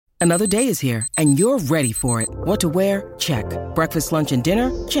Another day is here, and you're ready for it. What to wear? Check. Breakfast, lunch, and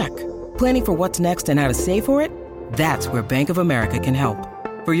dinner? Check. Planning for what's next and how to save for it? That's where Bank of America can help.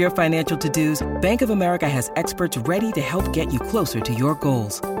 For your financial to-dos, Bank of America has experts ready to help get you closer to your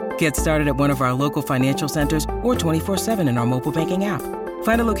goals. Get started at one of our local financial centers or 24/7 in our mobile banking app.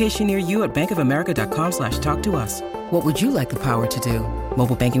 Find a location near you at bankofamerica.com/talktous. What would you like the power to do?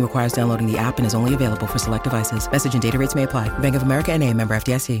 Mobile banking requires downloading the app and is only available for select devices. Message and data rates may apply. Bank of America N.A., member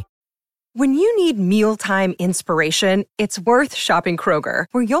FDIC. When you need mealtime inspiration, it's worth shopping Kroger,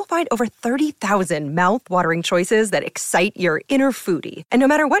 where you'll find over 30,000 mouth-watering choices that excite your inner foodie. And no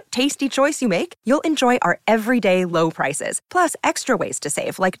matter what tasty choice you make, you'll enjoy our everyday low prices, plus extra ways to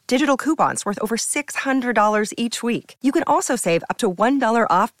save, like digital coupons worth over $600 each week. You can also save up to $1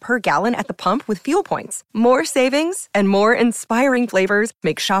 off per gallon at the pump with fuel points. More savings and more inspiring flavors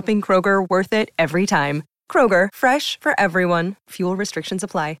make shopping Kroger worth it every time. Kroger, fresh for everyone. Fuel restrictions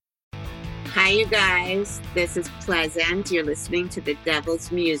apply. Hi, you guys. This is Pleasant. You're listening to The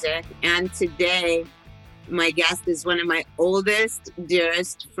Devil's Music. And today, my guest is one of my oldest,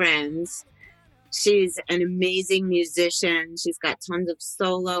 dearest friends. She's an amazing musician. She's got tons of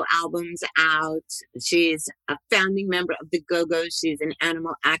solo albums out. She's a founding member of the Go-Go's. She's an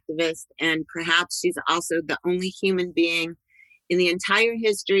animal activist. And perhaps she's also the only human being in the entire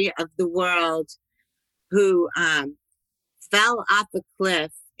history of the world who fell off a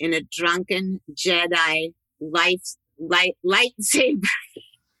cliff in a drunken Jedi lightsaber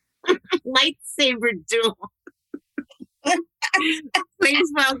duel.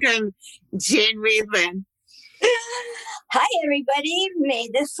 Please welcome Jane Wiedlin. Hi, everybody. May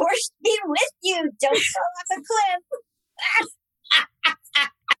the force be with you. Don't fall off a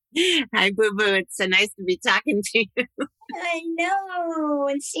cliff. Hi, Boo Boo. It's so nice to be talking to you. I know.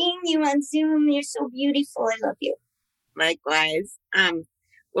 And seeing you on Zoom, you're so beautiful. I love you. Likewise.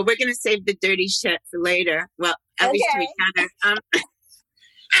 Well, we're going to save the dirty shit for later. Well, at least to each other.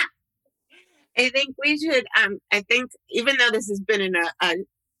 I think we should, I think even though this has been in a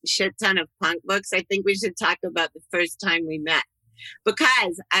shit ton of punk books, I think we should talk about the first time we met.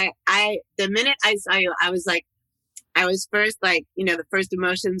 Because the minute I saw you, I was first like, the first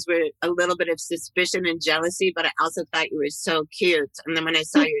emotions were a little bit of suspicion and jealousy, but I also thought you were so cute. And then when I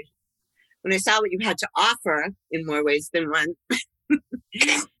saw what you had to offer in more ways than one,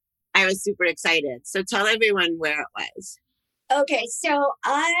 I was super excited. So tell everyone where it was. Okay, so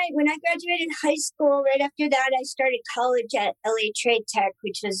when I graduated high school, right after that, I started college at LA Trade Tech,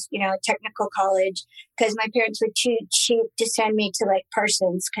 which was, a technical college, because my parents were too cheap to send me to like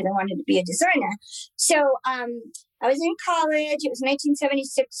Parsons because I wanted to be a designer. So I was in college. It was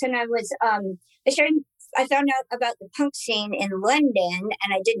 1976, and I found out about the punk scene in London,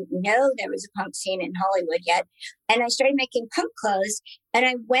 and I didn't know there was a punk scene in Hollywood yet. And I started making punk clothes, and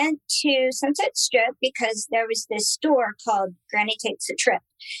I went to Sunset Strip because there was this store called Granny Takes a Trip.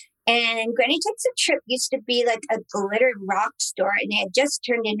 And Granny Takes a Trip used to be like a glitter rock store, and it had just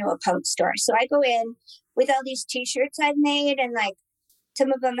turned into a punk store. So I go in with all these T-shirts I'd made, and like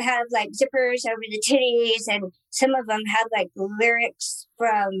some of them have like zippers over the titties, and some of them have like lyrics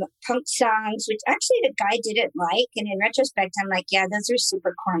from punk songs, which actually the guy didn't like. And in retrospect, I'm like, yeah, those are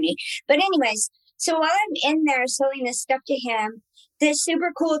super corny. But anyways, so while I'm in there selling this stuff to him, this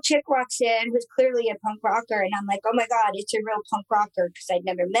super cool chick walks in who's clearly a punk rocker. And I'm like, oh my God, it's a real punk rocker, because I'd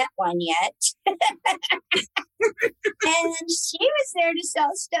never met one yet. And she was there to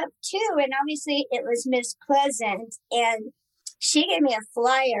sell stuff too. And obviously it was Miss Pleasant. And she gave me a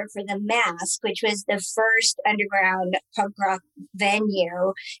flyer for the Mask, which was the first underground punk rock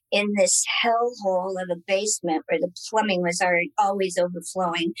venue in this hellhole of a basement where the plumbing was always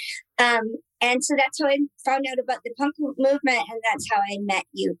overflowing. And so that's how I found out about the punk movement, and that's how I met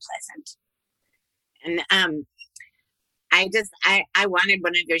you, Pleasant. And I wanted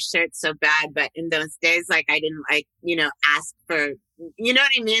one of your shirts so bad, but in those days, like I didn't ask for, you know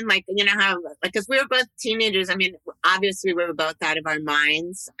what I mean? Like, how, like, cause we were both teenagers. I mean, obviously we were both out of our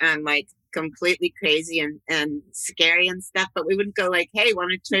minds and like completely crazy and scary and stuff, but we wouldn't go like, hey,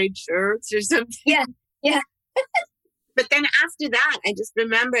 want to trade shirts or something? Yeah. Yeah. But then after that, I just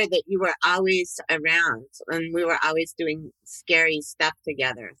remember that you were always around and we were always doing scary stuff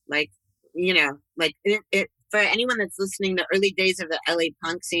together. Like, like it for anyone that's listening, the early days of the LA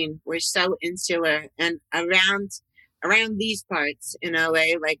punk scene were so insular, and around these parts in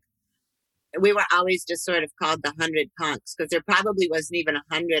LA, like we were always just sort of called the 100 punks, because there probably wasn't even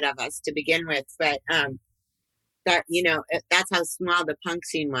 100 of us to begin with. But that's how small the punk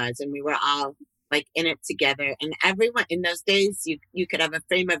scene was, and we were all like in it together. And everyone in those days, you could have a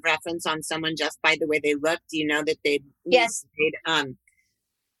frame of reference on someone just by the way they looked. That they'd yes.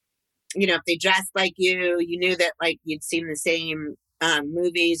 you know, if they dressed like you knew that like you'd seen the same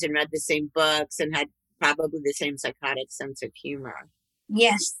movies and read the same books and had probably the same psychotic sense of humor.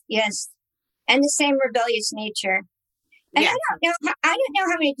 Yes, yes. And the same rebellious nature. And Yeah. I don't know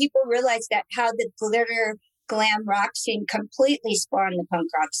how many people realize that, how the glitter glam rock scene completely spawned the punk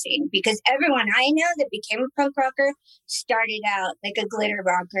rock scene, because everyone I know that became a punk rocker started out like a glitter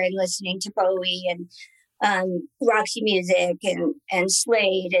rocker and listening to Bowie and Roxy Music and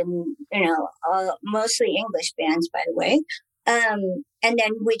Slade and, you know, mostly English bands, by the way. And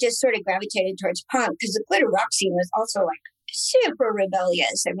then we just sort of gravitated towards punk because the glitter rock scene was also like super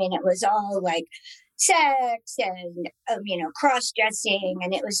rebellious. I mean, it was all like sex and, you know, cross-dressing,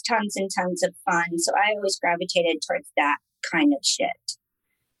 and it was tons and tons of fun. So I always gravitated towards that kind of shit.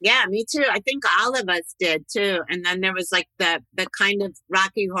 Yeah, me too. I think all of us did too. And then there was like the kind of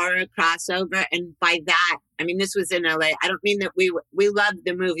Rocky Horror crossover. And by that, I mean, this was in LA. I don't mean that we loved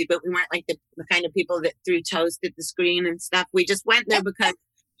the movie, but we weren't like the kind of people that threw toast at the screen and stuff. We just went there because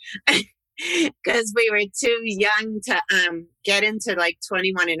we were too young to get into like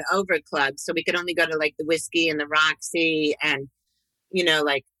 21 and over clubs. So we could only go to like the Whiskey and the Roxy and, you know,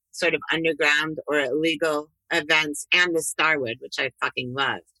 like sort of underground or illegal events, and the Starwood, which I fucking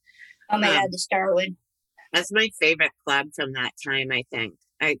loved. Oh my God, the Starwood. That's my favorite club from that time, I think.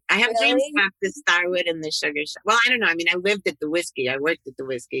 I have dreams about the Starwood and the Sugar Shack. Well, I don't know. I mean, I lived at the Whiskey. I worked at the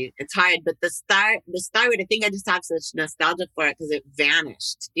Whiskey. It's hard, but the Starwood, I think I just have such nostalgia for it because it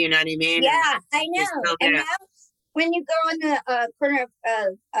vanished. Do you know what I mean? Yeah, I know. And now, when you go on the corner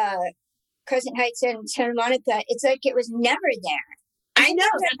of Crescent Heights and Santa Monica, it's like it was never there. I know.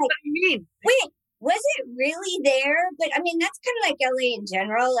 That's what I mean. Wait, was it really there? But I mean, that's kind of like LA in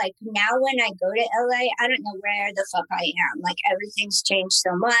general. Like now when I go to LA, I don't know where the fuck I am. Like everything's changed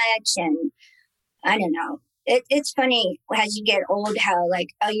so much. And I don't know. It's funny as you get old how like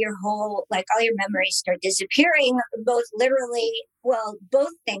all your memories start disappearing, both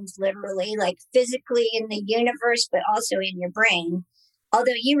things literally, like physically in the universe, but also in your brain.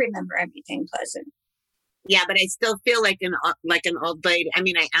 Although you remember everything, Pleasant. Yeah, but I still feel like an old lady. I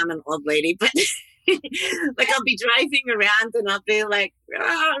mean, I am an old lady, but like I'll be driving around and I'll be like,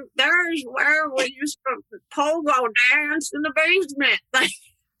 oh, there's where we used to pogo dance in the basement. Like,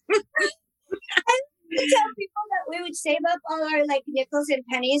 I tell people that we would save up all our like nickels and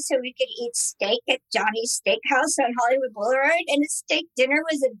pennies so we could eat steak at Johnny's Steakhouse on Hollywood Boulevard, and a steak dinner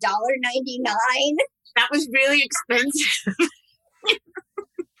was $1.99. That was really expensive.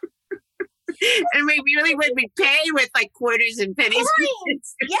 And we really would pay with like quarters and pennies.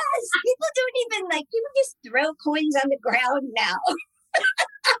 Coins. Yes, people don't even people just throw coins on the ground now.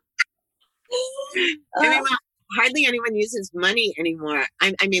 I mean, hardly anyone uses money anymore.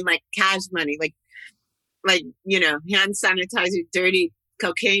 I mean, like cash money, like you know, hand sanitizer, dirty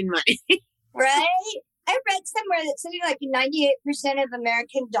cocaine money. Right? I read somewhere that something like 98% of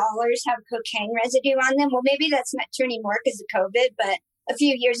American dollars have cocaine residue on them. Well, maybe that's not true anymore because of COVID, but a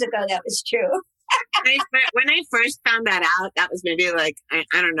few years ago that was true. When I first found that out, that was maybe like, I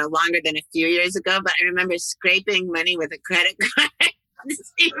don't know, longer than a few years ago, but I remember scraping money with a credit card to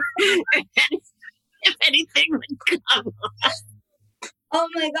see if anything would come. Oh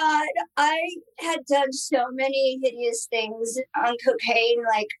my God. I had done so many hideous things on cocaine.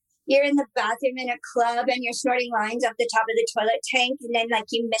 Like you're in the bathroom in a club and you're snorting lines off the top of the toilet tank, and then like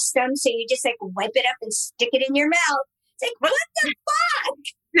you miss them. So you just like wipe it up and stick it in your mouth. It's like, what the fuck?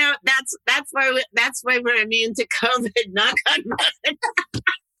 No, that's why we're immune to COVID. Knock on wood.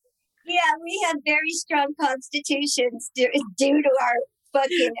 Yeah, we have very strong constitutions due to our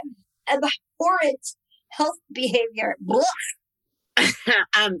fucking abhorrent health behavior.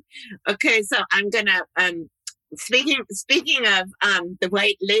 Okay, so I'm gonna speaking of the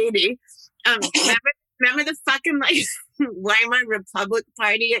white lady, remember the fucking like Weimar Republic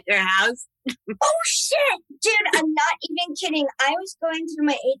party at your house? Oh shit, dude, I'm not even kidding. I was going through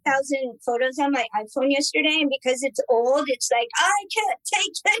my 8,000 photos on my iPhone yesterday, and because it's old, it's like I can't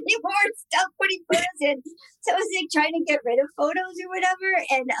take any more stuff putting photos in. So I was like trying to get rid of photos or whatever,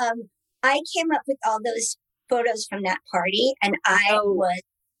 and I came up with all those photos from that party, and I was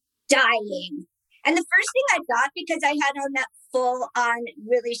dying. And the first thing I got, because I had on that full on,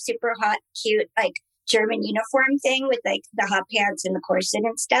 really super hot, cute, like German uniform thing with like the hot pants and the corset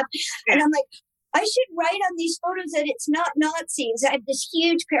and stuff. Yeah. And I'm like, I should write on these photos that it's not Nazis. I have this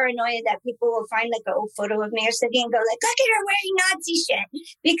huge paranoia that people will find like an old photo of me or something and go like, look at her wearing Nazi shit.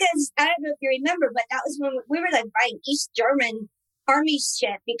 Because I don't know if you remember, but that was when we were like buying East German army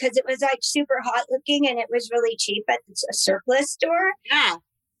shit because it was like super hot looking and it was really cheap at a surplus store. Yeah.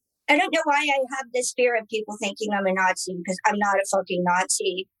 I don't know why I have this fear of people thinking I'm a Nazi because I'm not a fucking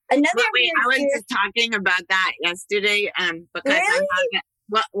Nazi. Another wait, I was just talking about that yesterday, because Really?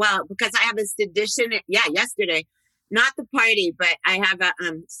 because I have a sedition. Yeah, yesterday, not the party, but I have a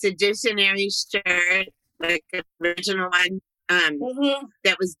seditionary shirt, like the original one,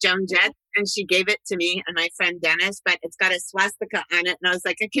 that was Joan Jett, and she gave it to me and my friend Dennis, but it's got a swastika on it, and I was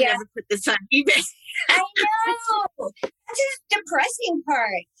like, I can never put this on eBay. I know. That's the depressing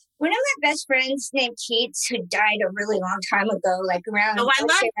part. One of my best friends named Keats, who died a really long time ago, like around. Oh, I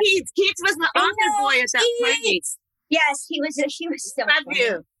love Keats. Keats was the author boy at that party. Yes, he was so love funny.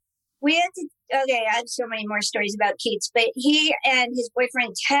 you. We had to. Okay, I have so many more stories about Keats, but he and his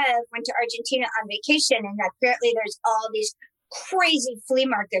boyfriend Tev went to Argentina on vacation, and apparently there's all these crazy flea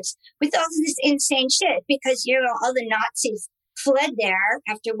markets with all this insane shit because all the Nazis fled there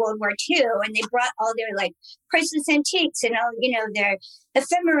after World War II, and they brought all their like priceless antiques and all their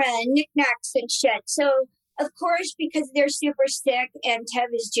ephemera and knickknacks and shit. So of course, because they're super sick and Tev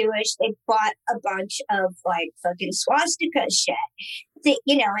is Jewish, they bought a bunch of like fucking swastika shit. And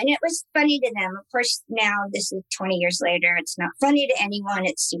it was funny to them. Of course, now this is 20 years later. It's not funny to anyone.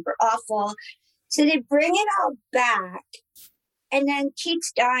 It's super awful. So they bring it all back. And then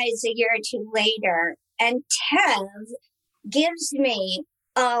Keats dies a year or two later. And Tev gives me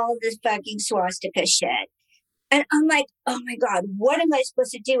all this fucking swastika shit. And I'm like, oh my God, what am I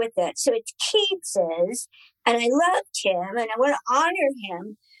supposed to do with it? So it's Keats's, and I loved him, and I want to honor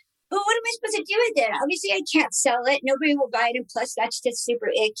him. But what am I supposed to do with it? Obviously, I can't sell it. Nobody will buy it, and plus, that's just super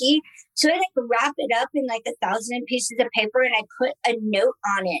icky. So I wrap it up in like 1,000 pieces of paper, and I put a note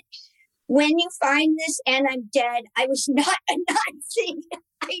on it. When you find this and I'm dead, I was not a Nazi.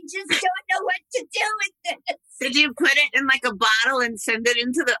 I just don't know what to do with this. Did you put it in like a bottle and send it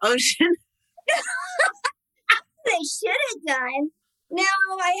into the ocean? They should have done. No,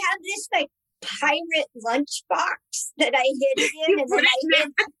 I have this like pirate lunchbox that I hid it in, and then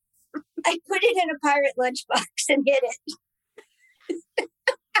I put it in a pirate lunchbox and hid it.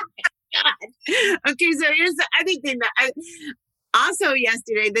 God. Okay, so here's the other thing that also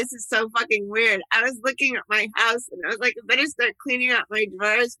yesterday, this is so fucking weird. I was looking at my house and I was like, I better start cleaning out my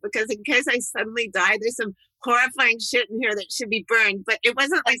drawers because in case I suddenly die, there's some horrifying shit in here that should be burned. But it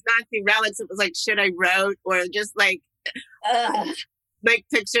wasn't like Nazi relics. It was like shit I wrote or just like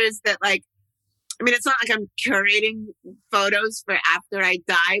pictures that like, I mean, it's not like I'm curating photos for after I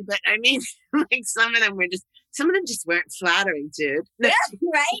die, but I mean, like some of them just weren't flattering, dude. Yeah,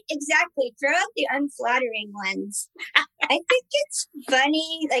 right? Exactly. Throw out the unflattering ones. I think it's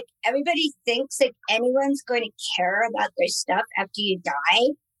funny. Like, everybody thinks like anyone's going to care about their stuff after you die.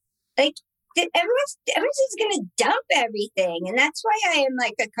 Like, everyone's just going to dump everything. And that's why I am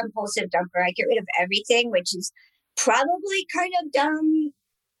like a compulsive dumper. I get rid of everything, which is probably kind of dumb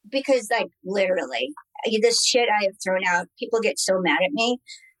because, like, literally, this shit I have thrown out, people get so mad at me.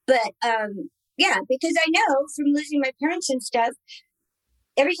 But, yeah, because I know from losing my parents and stuff,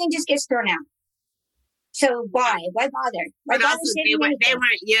 everything just gets thrown out. So why? Why bother? But also, they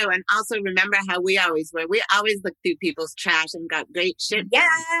weren't you. And also remember how we always were. We always looked through people's trash and got great shit.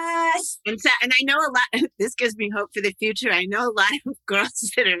 Yes. And I know a lot. This gives me hope for the future. I know a lot of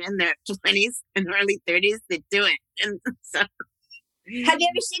girls that are in their 20s and early 30s that do it. And so, have you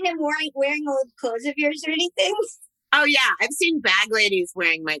ever seen them wearing old clothes of yours or anything? Oh, yeah. I've seen bag ladies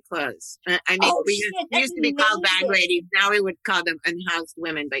wearing my clothes. I mean, we used to be called bag ladies. Now we would call them unhoused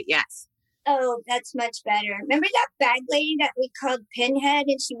women, but yes. Oh, that's much better. Remember that bag lady that we called Pinhead,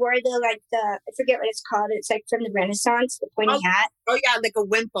 and she wore I forget what it's called. It's like from the Renaissance, the pointy hat. Oh, yeah, like a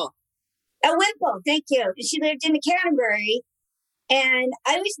wimple. A wimple, thank you. She lived in the Canterbury, and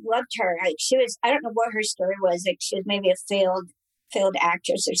I always loved her. Like, I don't know what her story was. Like, she was maybe a failed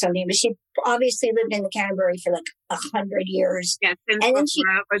actress or something, but she obviously lived in the Canterbury for like 100 years. Yeah, and then she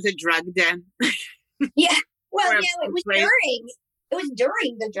was a drug den. Yeah, well, it was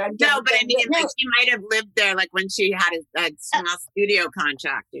during the drug den. No, but I mean, like she might have lived there, like when she had a small studio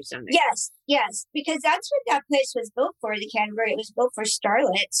contract or something. Yes, because that's what that place was built for. The Canterbury, it was built for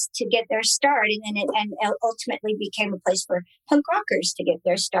starlets to get their start, and then it ultimately became a place for punk rockers to get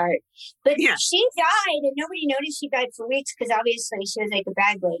their start. But she died, and nobody noticed she died for weeks because obviously she was like a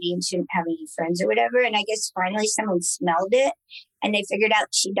bag lady and she didn't have any friends or whatever. And I guess finally someone smelled it, and they figured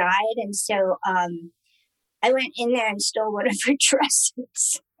out she died, and so I went in there and stole one of her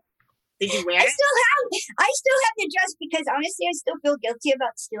dresses. Did you wear it? I still have the dress because honestly, I still feel guilty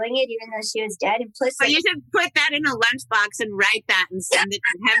about stealing it, even though she was dead. And plus, you should put that in a lunchbox and write that and send it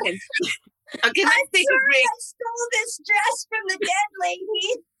to heaven. Okay, let's take a break. I stole this dress from the dead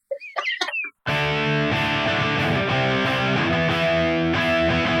lady.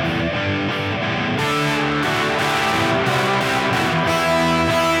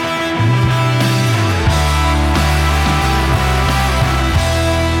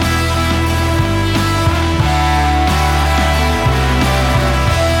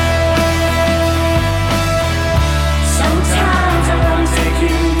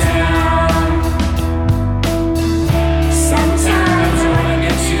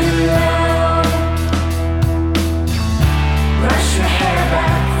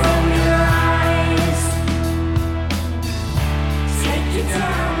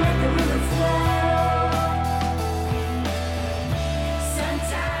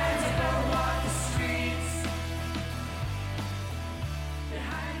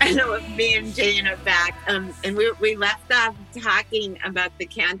 I know me and Jane are back, and we left off talking about the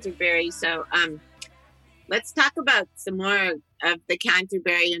Canterbury. So let's talk about some more of the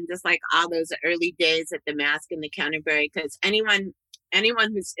Canterbury and just like all those early days at the Mask and the Canterbury, because anyone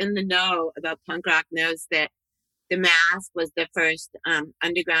who's in the know about punk rock knows that the Mask was the first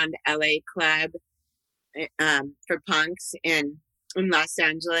underground LA club for punks in Los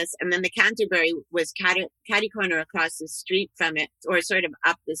Angeles, and then the Canterbury was catty corner across the street from it, or sort of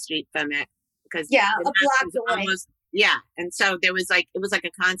up the street from it, because a block away. And so it was like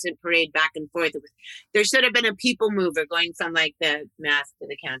a constant parade back and forth. There should have been a people mover going from like the Mask to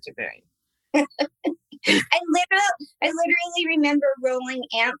the Canterbury. I literally remember rolling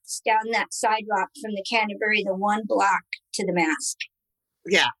amps down that sidewalk from the Canterbury, the one block to the Mask.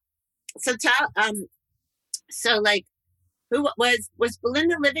 Yeah. So so like, who was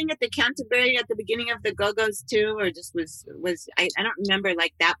Belinda living at the Canterbury at the beginning of the Go-Go's too, or just was I don't remember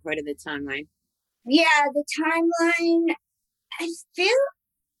like that part of the timeline. Yeah, the timeline. I think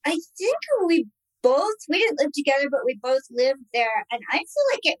we didn't live together, but we both lived there, and I feel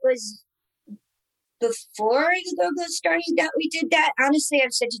like it was before the Go-Go started that we did that. Honestly, I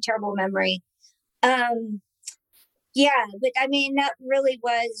have such a terrible memory. Yeah, but I mean that really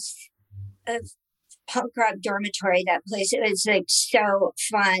was a punk rock dormitory, that place. It was like so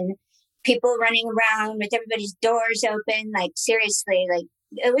fun. People running around with everybody's doors open. Like seriously, like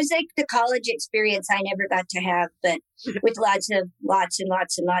it was like the college experience I never got to have, but with lots and lots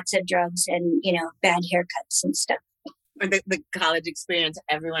of drugs and, bad haircuts and stuff. Or the college experience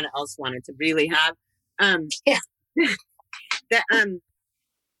everyone else wanted to really have. Yeah.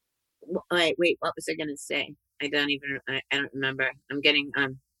 Wait, what was I going to say? I don't remember. I'm getting,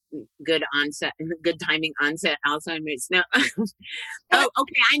 good timing onset Alzheimer's. No. Oh,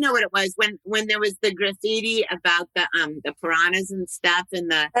 okay. I know what it was when there was the graffiti about the piranhas and stuff in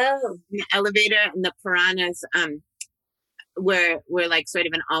the elevator, and the piranhas were like sort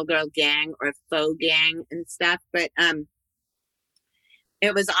of an all-girl gang or faux gang and stuff, but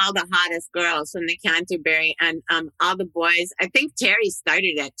it was all the hottest girls from the Canterbury, and all the boys. I think Terry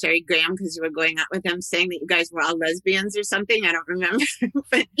started it, Terry Graham, because you were going out with him, saying that you guys were all lesbians or something. I don't remember.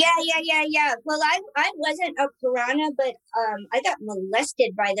 But yeah. Well, I wasn't a piranha, but I got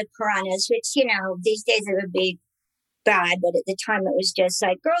molested by the piranhas, which, these days it would be bad, but at the time it was just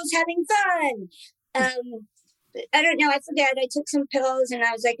like girls having fun. I don't know. I forget. I took some pills and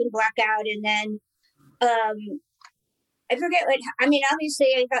I was like in blackout, and then I forget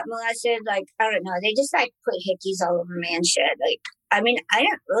obviously I got molested, like, I don't know. They just like put hickeys all over me and shit. Like, I mean, I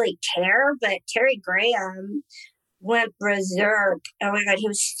don't really care, but Terry Graham went berserk. Oh my God, he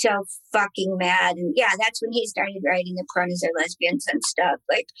was so fucking mad. And yeah, that's when he started writing the piranhas are lesbians and stuff.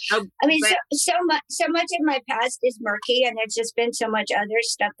 Like, so much of my past is murky, and there's just been so much other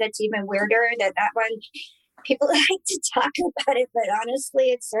stuff that's even weirder that one, people like to talk about it, but honestly,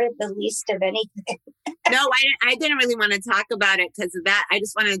 it's sort of the least of anything. No, I didn't really want to talk about it because of that. I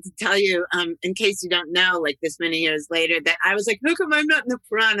just wanted to tell you, in case you don't know, like this many years later, that I was like, how come I'm not in the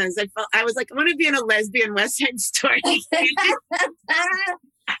piranhas? I was like, I want to be in a lesbian West Side Story. I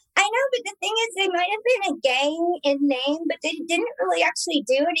know, but the thing is, they might have been a gang in name, but they didn't really actually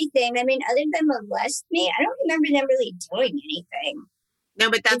do anything. I mean, other than molest me, I don't remember them really doing anything. No,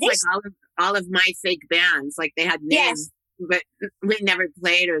 but that's like all of my fake bands. Like they had names, but we never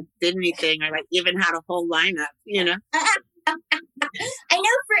played or did anything, or like even had a whole lineup, I know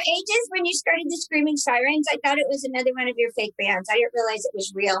for ages when you started the Screaming Sirens, I thought it was another one of your fake bands. I didn't realize it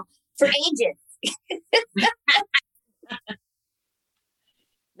was real for ages.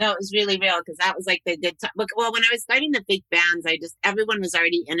 No, it was really real, because that was like the good time. Well, when I was starting the fake bands, everyone was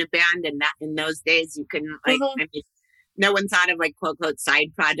already in a band, and that in those days you couldn't like. I mean, no one thought of like quote unquote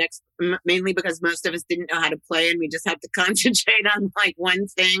side projects, mainly because most of us didn't know how to play, and we just had to concentrate on like one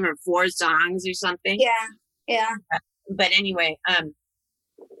thing or 4 songs or something. Yeah. But anyway,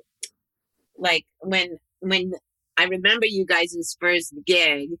 like when I remember you guys' first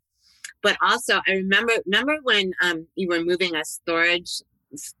gig, but also I remember when you were moving a storage,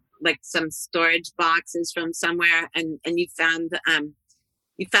 like some storage boxes from somewhere, and you found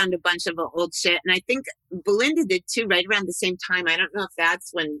a bunch of old shit. And I think Belinda did too, right around the same time. I don't know if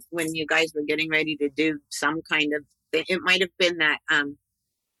that's when you guys were getting ready to do some kind of thing. It might have been that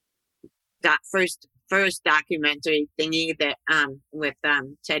first documentary thingy that with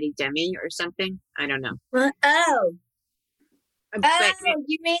Teddy Demi or something. I don't know.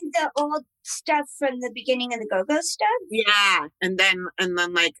 You mean the old stuff from the beginning of the Go-Go stuff. Yeah, and then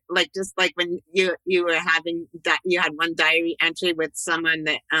just like when you were having that, you had one diary entry with someone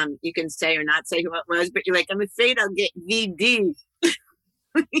that you can say or not say who it was, but you're like, I'm afraid I'll get VD.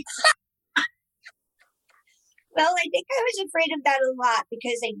 Well, I think I was afraid of that a lot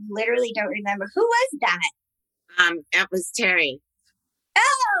because I literally don't remember. Who was that? It was Terry.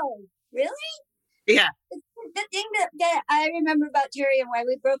 Oh, really? Yeah. The thing that I remember about Terry and why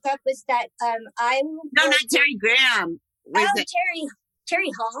we broke up was that No, not Terry Graham.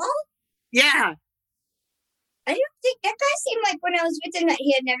 Terry Hall? Yeah. I don't think that guy seemed like when I was with him that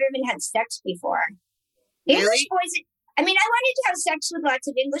he had never even had sex before. Really? English boys. I mean, I wanted to have sex with lots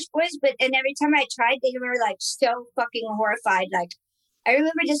of English boys, and every time I tried, they were like so fucking horrified. Like, I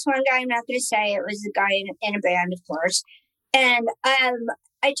remember just one guy. I'm not going to say it was a guy in a band, of course, and I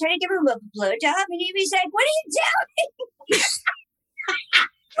tried to give him a blowjob, and he was like, "What are you doing?"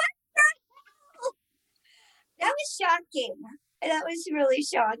 That was shocking. That was really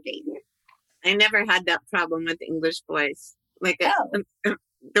shocking. I never had that problem with English boys. Like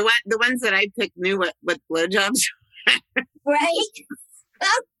the ones that I picked knew what blowjobs. Right.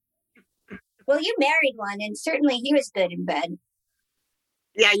 Well, you married one, and certainly he was good in bed.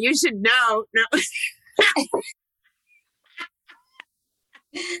 Yeah, you should know. No.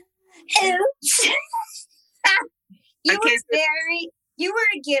 Oops. You were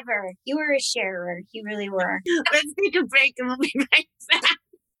a giver. You were a sharer. You really were. Let's take a break and we'll be right back.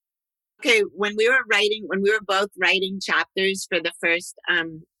 Okay, when we were both writing chapters for the first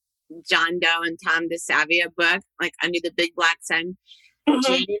John Doe and Tom DeSavia book, like Under the Big Black Sun,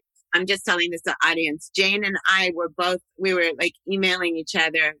 Jane, I'm just telling this to the audience, Jane and I we were like emailing each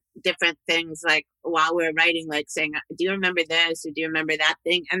other different things like while we were writing, like saying, do you remember this? Or do you remember that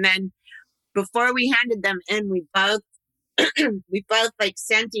thing? And then before we handed them in, we both like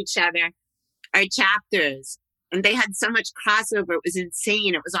sent each other our chapters, and they had so much crossover. It was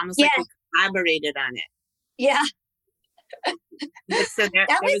insane. It was almost like we collaborated on it. Yeah. So go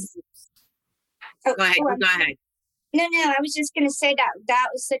ahead. No, I was just going to say that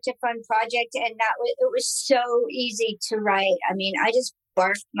was such a fun project, and it was so easy to write. I mean, I just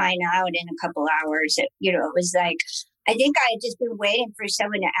barfed mine out in a couple hours. It was like, I think I had just been waiting for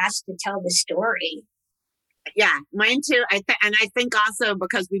someone to ask to tell the story. Yeah, mine too. I think also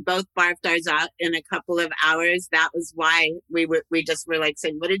because we both barfed ours out in a couple of hours, that was why we just were like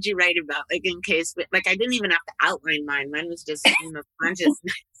saying, what did you write about? Like in case, like I didn't even have to outline mine. Mine was just stream of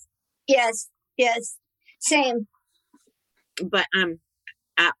consciousness. Yes, same. But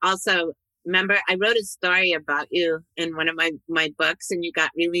also, remember, I wrote a story about you in one of my books, and you got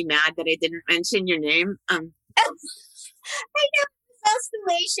really mad that I didn't mention your name. I know. All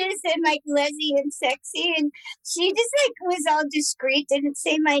salacious and like Leslie and sexy, and she just like was all discreet, didn't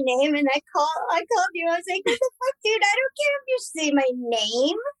say my name, and I called you. I was like, what the fuck, dude? I don't care if you say my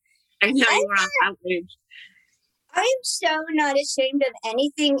name. I know you were on outrage. I am so not ashamed of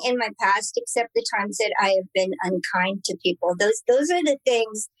anything in my past except the times that I have been unkind to people. Those are the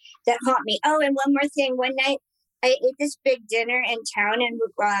things that haunt me. Oh, and one more thing. One night I ate this big dinner in town, and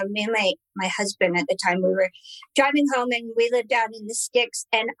me and my husband at the time, we were driving home, and we lived down in the sticks,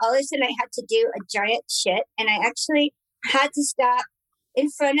 and all of a sudden I had to do a giant shit, and I actually had to stop in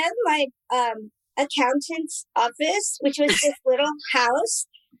front of my accountant's office, which was this little house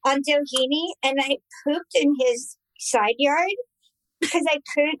on Doheny, and I pooped in his side yard because I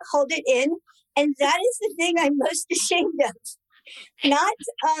couldn't hold it in, and that is the thing I'm most ashamed of.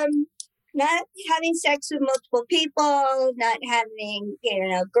 Not having sex with multiple people, not having,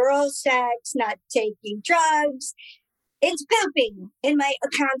 girl sex, not taking drugs. It's pooping in my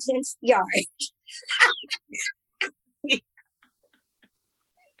accountant's yard.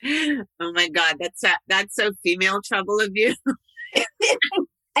 Oh my God, that's so female trouble of you.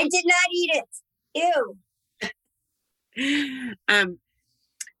 I did not eat it. Ew.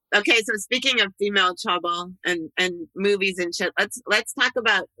 Okay, so speaking of female trouble and movies and shit, let's talk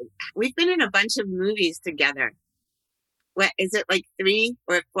about. We've been in a bunch of movies together. What is it, like 3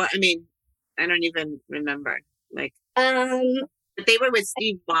 or 4? I mean, I don't even remember. Like, but they were with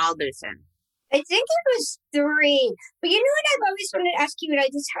Steve Balderson. I think it was 3. But you know what I've always wanted to ask you, and I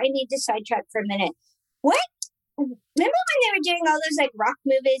need to sidetrack for a minute. What? Remember when they were doing all those like rock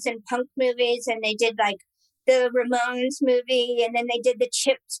movies and punk movies, and they did like the Ramones movie, and then they did the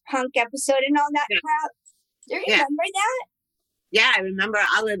Chips punk episode and all that crap? Do you remember that? Yeah, I remember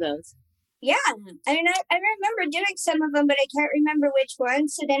all of those. Yeah. I mean, I remember doing some of them, but I can't remember which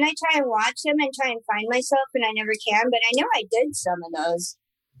ones. So then I try and watch them and try and find myself, and I never can. But I know I did some of those.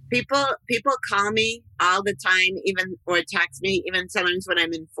 People call me all the time, even or text me, even sometimes when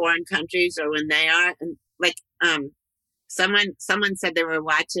I'm in foreign countries or when they are, and like someone said they were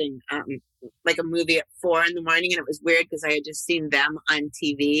watching like a movie at 4 a.m, and it was weird because I had just seen them on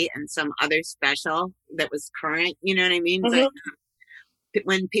TV and some other special that was current. You know what I mean? Mm-hmm. But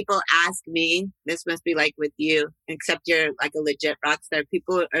when people ask me, this must be like with you, except you're like a legit rock star.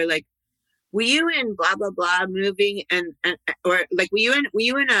 People are like, "Were you in blah blah blah movie?" and or like, "Were you in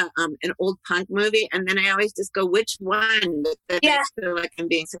a an old punk movie?" And then I always just go, "Which one?" But then I feel like I'm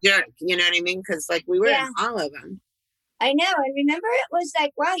being a jerk. You know what I mean? Because like we were in all of them. I know. And remember, it was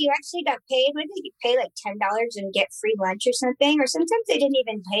like, wow, you actually got paid. What did you pay, like $10 and get free lunch or something? Or sometimes they didn't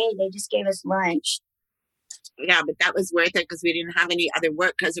even pay. They just gave us lunch. Yeah, but that was worth it because we didn't have any other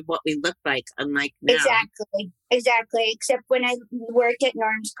work because of what we looked like, unlike now. Exactly. Except when I worked at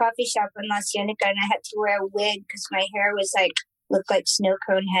Norm's coffee shop in La Cienega and I had to wear a wig because my hair was like, looked like snow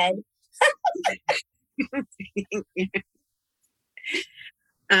cone head.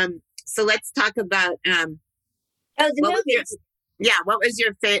 So let's talk about the movies. What was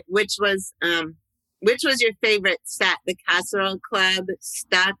your which was your favorite set? The Casserole Club,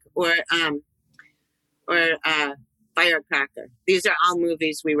 Stuck, or Firecracker? These are all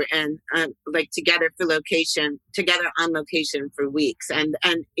movies we were in, like together on location for weeks, and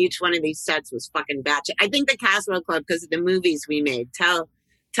each one of these sets was fucking batch. I think the Casserole Club because of the movies we made. Tell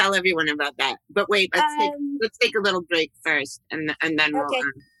everyone about that. But wait, let's take a little break first, and then we'll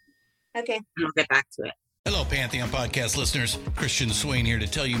get back to it. Hello, Pantheon Podcast listeners. Christian Swain here to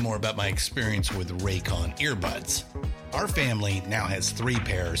tell you more about my experience with Raycon earbuds. Our family now has 3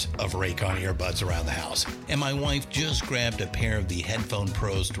 pairs of Raycon earbuds around the house, and my wife just grabbed a pair of the Headphone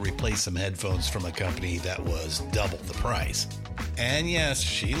Pros to replace some headphones from a company that was double the price. And yes,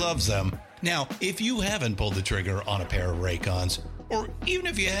 she loves them. Now, if you haven't pulled the trigger on a pair of Raycons, or even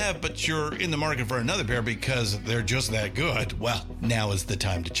if you have, but you're in the market for another pair because they're just that good, well, now is the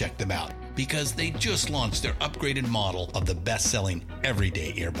time to check them out because they just launched their upgraded model of the best-selling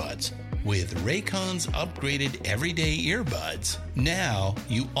everyday earbuds. With Raycon's upgraded everyday earbuds, now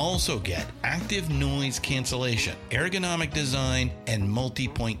you also get active noise cancellation, ergonomic design, and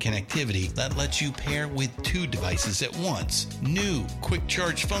multi-point connectivity that lets you pair with 2 devices at once. New quick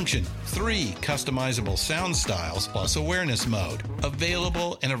charge function, 3 customizable sound styles, plus awareness mode.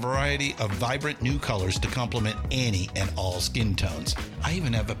 Available in a variety of vibrant new colors to complement any and all skin tones. I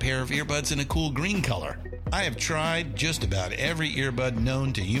even have a pair of earbuds in a cool green color. I have tried just about every earbud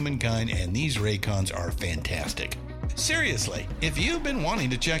known to humankind, and these Raycons are fantastic. Seriously, if you've been wanting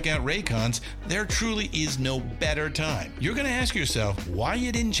to check out Raycons, there truly is no better time. You're going to ask yourself why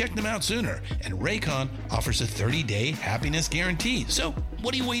you didn't check them out sooner, and Raycon offers a 30-day happiness guarantee. So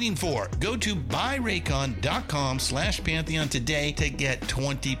what are you waiting for? Go to buyraycon.com/Pantheon today to get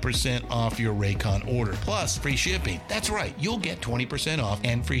 20% off your Raycon order, plus free shipping. That's right, you'll get 20% off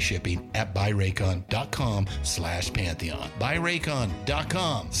and free shipping at buyraycon.com/Pantheon.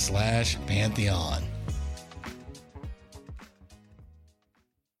 buyraycon.com/Pantheon.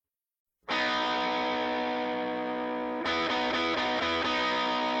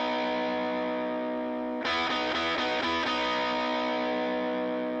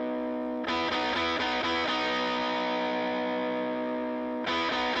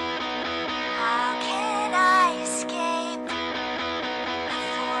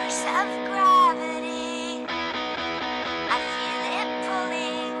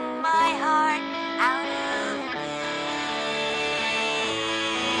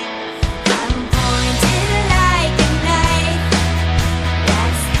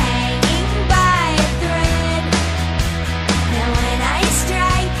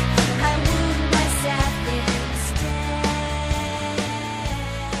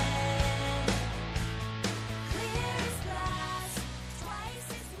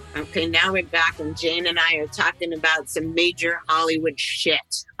 Okay, now we're back, and Jane and I are talking about some major Hollywood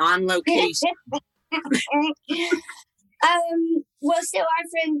shit on location. So our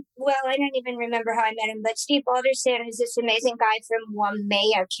friend, I don't even remember how I met him, but Steve Balderson is this amazing guy from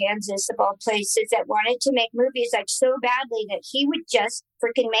Waimea, Kansas, of all places, that wanted to make movies like so badly that he would just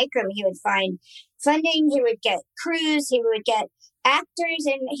freaking make them. He would find funding, he would get crews, he would get actors,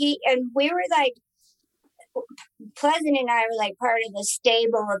 and we were like, Pleasant and I were like part of the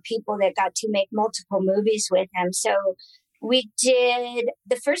stable of people that got to make multiple movies with him. So we did,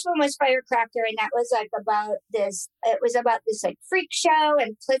 the first one was Firecracker, and that was like about this, it was about this like freak show,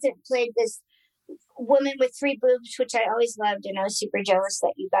 and Pleasant played this woman with 3 boobs, which I always loved, and I was super jealous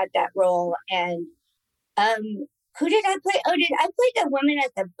that you got that role. And who did I play? I played the woman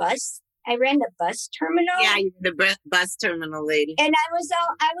at the bus I ran the bus terminal. Yeah, the bus terminal lady. And I was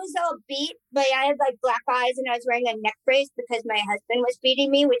all beat, but I had like black eyes and I was wearing a neck brace because my husband was beating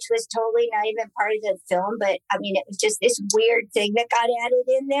me, which was totally not even part of the film. But I mean, it was just this weird thing that got added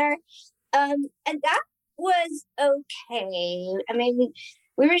in there. And that was okay. I mean,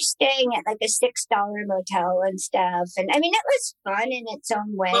 we were staying at like a $6 motel and stuff. And I mean, it was fun in its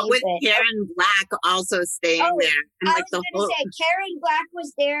own way. But with Karen Black also staying there. And I like was going to say, Karen Black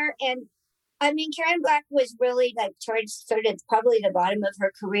was there. And I mean, Karen Black was really like towards sort of probably the bottom of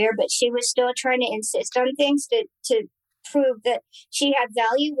her career, but she was still trying to insist on things to prove that she had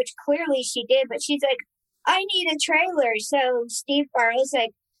value, which clearly she did. But she's like, I need a trailer. So Steve borrows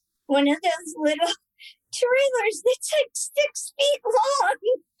like one of those little trailers that's like 6 feet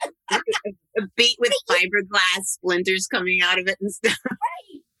long. A beat with fiberglass splinters coming out of it and stuff.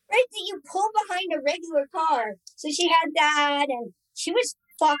 Right, that you pull behind a regular car. So she had that, and she was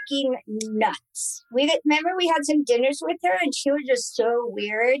fucking nuts. Remember we had some dinners with her, and she was just so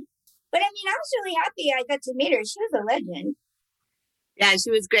weird. But I mean, I was really happy I got to meet her. She was a legend. Yeah,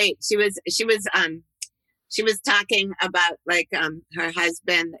 she was great. She was talking about like her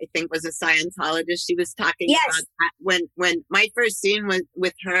husband, I think, was a Scientologist. She was talking about that when my first scene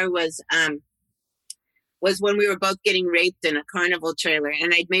with her was when we were both getting raped in a carnival trailer,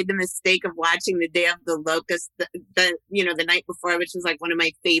 and I'd made the mistake of watching The Day of the Locust the night before, which was like one of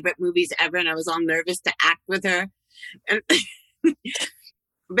my favorite movies ever, and I was all nervous to act with her. And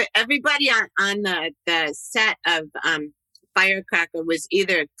but everybody on the set of Firecracker was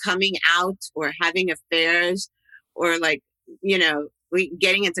either coming out or having affairs or like,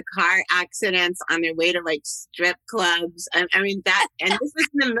 getting into car accidents on their way to like strip clubs. I mean that, and this was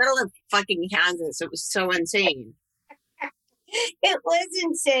in the middle of fucking Kansas. It was so insane. It was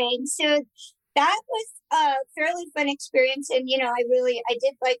insane. So that was a fairly fun experience. And, I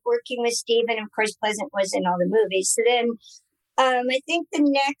did like working with Steve, and of course Pleasant was in all the movies. So then I think the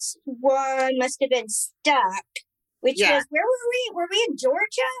next one must have been Stuck. Which was, where were we? Were we in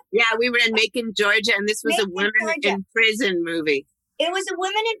Georgia? Yeah, we were in Macon, Georgia, and this was a women in prison movie. It was a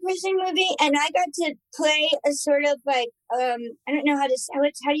women in prison movie, and I got to play a sort of like, I don't know how do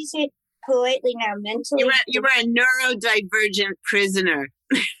you say it politely now, mentally? You were a neurodivergent prisoner.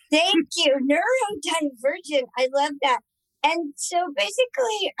 Thank you, neurodivergent. I love that. And so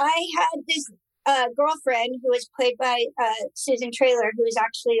basically, I had this girlfriend who was played by Susan Traylor, who is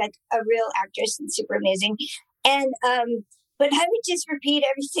actually like a real actress and super amazing. And, but I would just repeat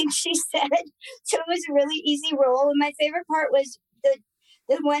everything she said. So it was a really easy role. And my favorite part was the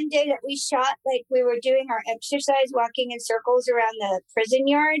one day that we shot, like we were doing our exercise, walking in circles around the prison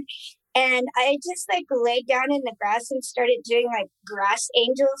yard. And I just like laid down in the grass and started doing like grass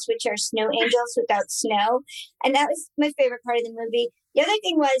angels, which are snow angels without snow. And that was my favorite part of the movie. The other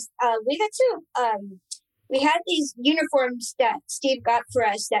thing was we had these uniforms that Steve got for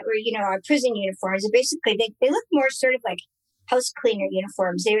us that were, our prison uniforms. And basically, they look more sort of like house cleaner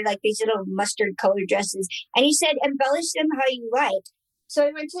uniforms. They were like these little mustard colored dresses. And he said, embellish them how you like. So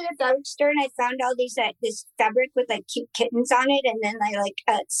I went to the fabric store and I found all these, this fabric with like cute kittens on it. And then I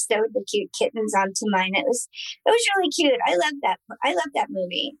sewed the cute kittens onto mine. It was really cute. I love that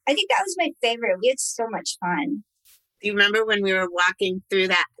movie. I think that was my favorite. We had so much fun. Do you remember when we were walking through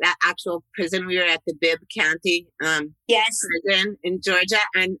that actual prison? We were at the Bibb County prison in Georgia,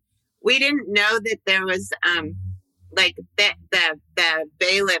 and we didn't know that there was like the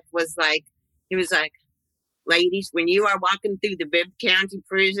bailiff was like, he was like, ladies, when you are walking through the Bibb County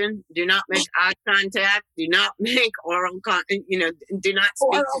prison, do not make eye contact, do not make oral do not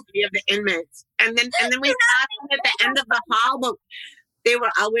speak to any of the inmates. And then we passed at the end of the hall, but they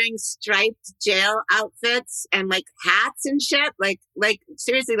were all wearing striped jail outfits and like hats and shit. Like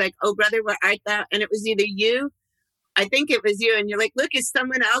seriously, like, oh brother, where art thou? And it was either you, I think it was you, and you're like, look, is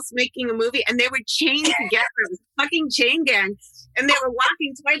someone else making a movie? And they were chained together, it was a fucking chain gang. And they were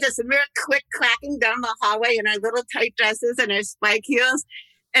walking towards us, and we were click-clacking down the hallway in our little tight dresses and our spike heels.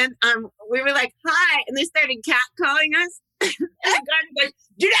 And we were like, hi. And they started catcalling us. And the guard was like,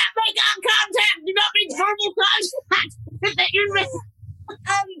 do not make eye contact. Do not make verbal contact with the inmates.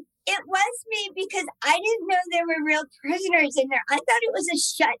 It was me because I didn't know there were real prisoners in there. I thought it was a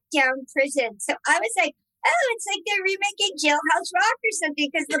shut down prison. So I was like, oh, it's like they're remaking Jailhouse Rock or something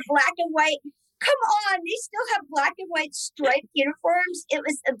because the black and white, come on, they still have black and white striped uniforms. It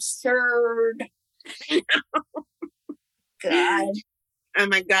was absurd. God. Oh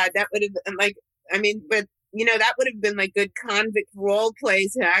my God, that would have been like, but that would have been like good convict role play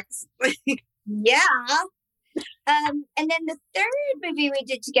sex. Yeah. And then the third movie we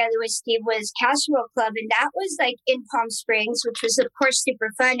did together with Steve was Casserole Club, and that was like in Palm Springs, which was of course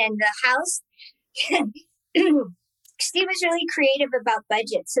super fun. And the house, Steve was really creative about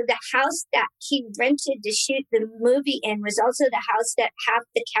budget. So the house that he rented to shoot the movie in was also the house that half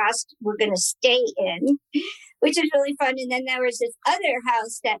the cast were going to stay in, which was really fun. And then there was this other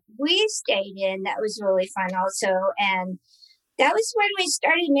house that we stayed in that was really fun also. And that was when we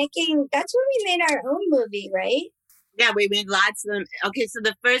started making, that's when we made our own movie, right? Yeah, we made lots of them. Okay, so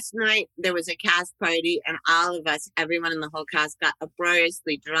the first night there was a cast party and all of us, everyone in the whole cast got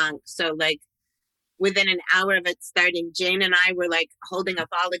uproariously drunk. So like within an hour of it starting, Jane and I were like holding up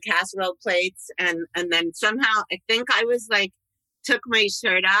all the casserole plates. And then somehow I think I was like, took my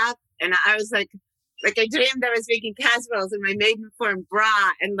shirt off and I was like I dreamed I was making casseroles in my maiden form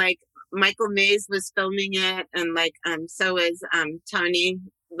bra, and like Michael Mays was filming it, and like so was Tony,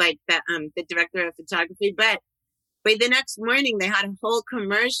 like the director of photography. But by the next morning they had a whole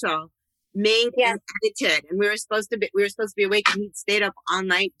commercial made and edited, and we were supposed to be awake, and he'd stayed up all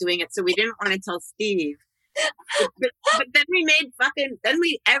night doing it, so we didn't want to tell Steve. But then we made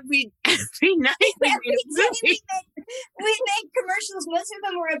every night we made commercials. Most of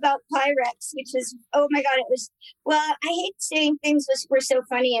them were about Pyrex, which is, oh my God, it was, well, I hate saying things were so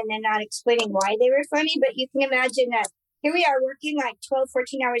funny and then not explaining why they were funny, but you can imagine that here we are working like 12,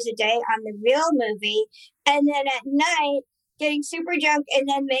 14 hours a day on the real movie, and then at night getting super drunk and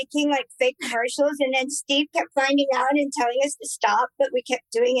then making like fake commercials, and then Steve kept finding out and telling us to stop, but we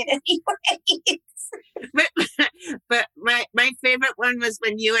kept doing it anyway. But my favorite one was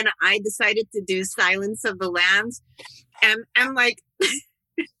when you and I decided to do Silence of the Lambs, and like the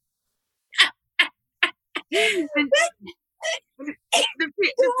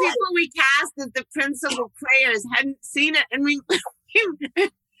people we cast as the principal players hadn't seen it, and we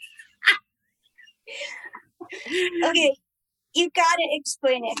okay, you gotta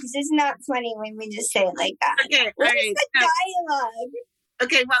explain it because it's not funny when we just say it like that. Okay, what is the dialogue?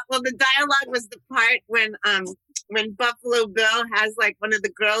 Okay, well, the dialogue was the part when Buffalo Bill has like one of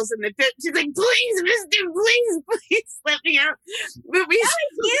the girls in the pit. She's like, "Please, Mister, please let me out." But that was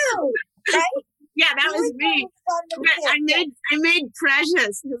you, right? Yeah, that was me. But I made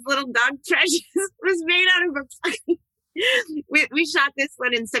Precious, his little dog Precious, was made out of a fucking. We shot this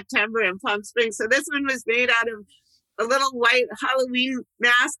one in September in Palm Springs, so this one was made out of a little white Halloween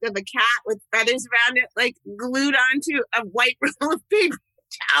mask of a cat with feathers around it, like glued onto a white roll of paper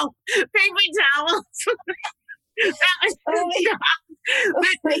towels. That was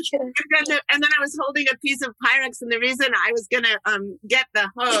and then I was holding a piece of Pyrex, and the reason I was gonna get the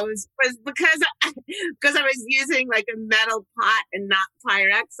hose was because I was using like a metal pot and not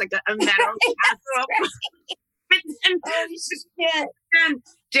Pyrex, like a metal casserole. Then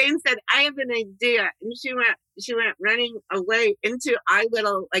Jane said, "I have an idea," and she went running away into our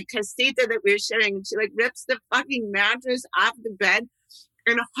little like casita that we were sharing, and she like rips the fucking mattress off the bed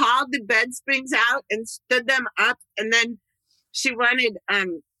and hauled the bed springs out and stood them up, and then she wanted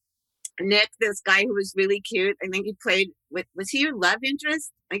Nick, this guy who was really cute. I think he played with, was he your love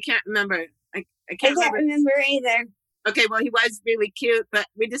interest? I can't remember. I can't remember either. Okay, well, he was really cute, but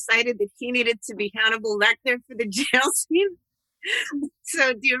we decided that he needed to be Hannibal Lecter for the jail scene.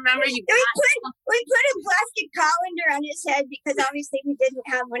 So do you remember we put a plastic colander on his head because obviously we didn't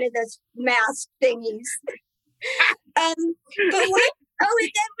have one of those mask thingies. But what? Oh,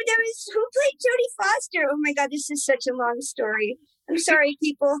 and then there was, who played Jodie Foster? Oh my God, this is such a long story. I'm sorry,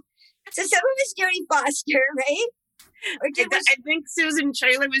 people. So some of us Jodie Foster, right? I think Susan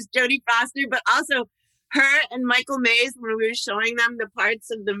Traylor was Jodie Foster, but also her and Michael Mays, when we were showing them the parts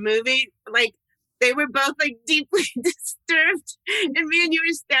of the movie, like they were both like deeply disturbed, and me and you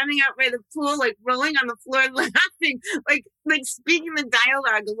were standing out by the pool, like rolling on the floor, laughing, like speaking the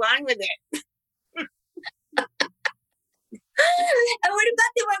dialogue along with it. And what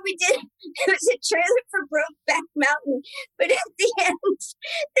about the one we did? It was a trailer for Brokeback Mountain, but at the end,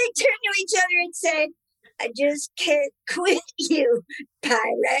 they turn to each other and say, "I just can't quit you,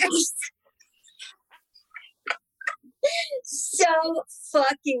 Pyrex." So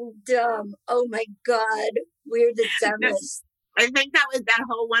fucking dumb. Oh my God. We're the dumbest. I think that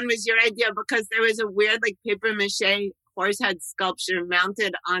whole one was your idea because there was a weird like paper mache horse head sculpture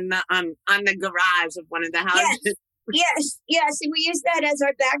mounted on the garage of one of the houses. Yes. And we used that as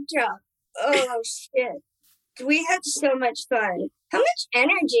our backdrop. Oh shit. We had so much fun. How much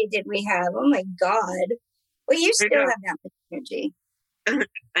energy did we have? Oh my God. Well, you still have that much energy. If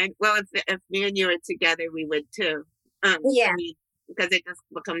me and you were together, we would too. Yeah. Because it just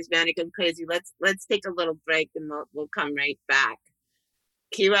becomes manic and crazy. Let's take a little break and we'll come right back.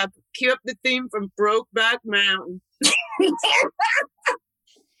 Cue up the theme from Brokeback Mountain.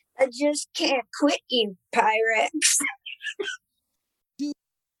 I just can't quit you, Pyrex. Do it,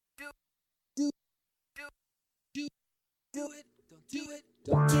 don't do it, don't do it,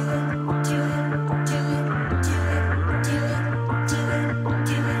 do it, do it, do it, do it, do it,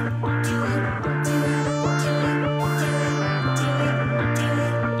 do it, do it, do it,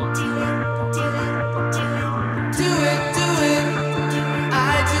 do it, do it. I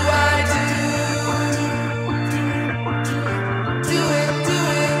do. Do it, do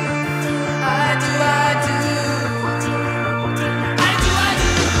it. I do.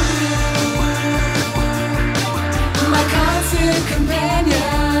 My constant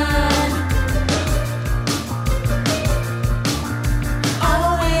companion,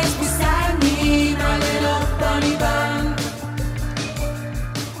 always beside me, my little bunny bun.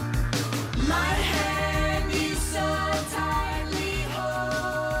 My hand you so tightly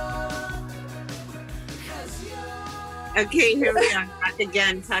hold, 'cause you're... Okay, here we are back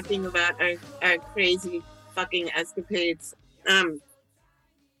again talking about our crazy fucking escapades.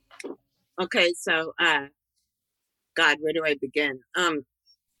 Okay, so God, where do I begin?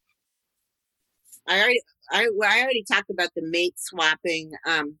 I already talked about the mate swapping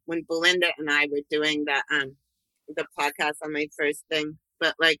when Belinda and I were doing the podcast on my first thing,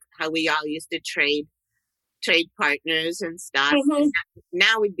 but like how we all used to trade partners and stuff. Mhm. And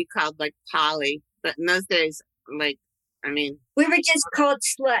now we'd be called like poly, but in those days, like, I mean, We were just called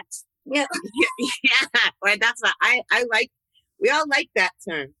sluts. Yeah. yeah, or that's what I like. We all like that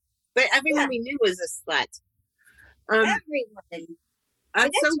term, but everyone Yeah. we knew was a slut. Everyone. But That's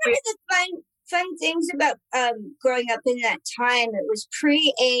that's so one weird. of the fun things about growing up in that time. It was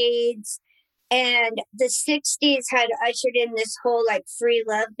pre-AIDS, and the 60s had ushered in this whole like free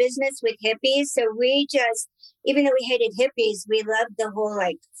love business with hippies. So we just, even though we hated hippies, we loved the whole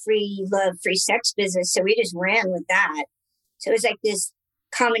like free love, free sex business. So we just ran with that. So it was like this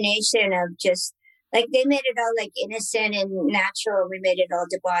combination of just like they made it all like innocent and natural. We made it all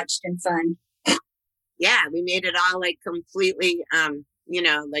debauched and fun. Yeah, we made it all like completely,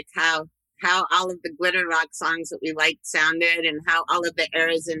 like how all of the glitter rock songs that we liked sounded, and how all of the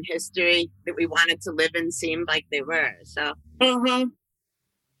eras in history that we wanted to live in seemed like they were. So, Mm-hmm.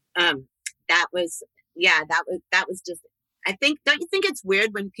 that was just. I think, don't you think it's weird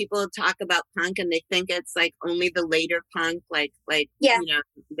when people talk about punk and they think it's like only the later punk, like Yeah.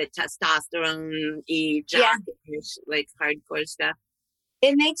 the testosterone-y, jock-ish, like hardcore stuff.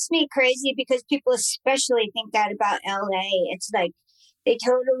 It makes me crazy because people especially think that about LA. It's like they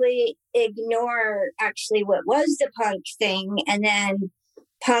totally ignore actually what was the punk thing. And then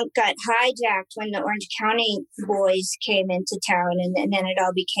punk got hijacked when the Orange County boys came into town. And then it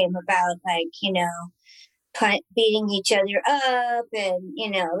all became about like, beating each other up. And,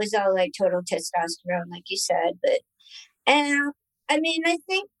 it was all like total testosterone, like you said. But, I mean, I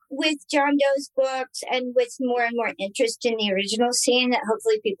think with John Doe's books and with more and more interest in the original scene, that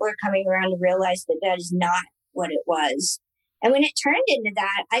hopefully people are coming around to realize that that is not what it was. And when it turned into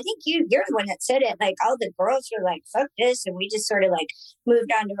that, I think you're the one that said it. Like all the girls were like, "Fuck this," and we just sort of like moved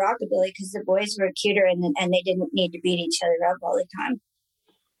on to rockabilly because the boys were cuter and they didn't need to beat each other up all the time.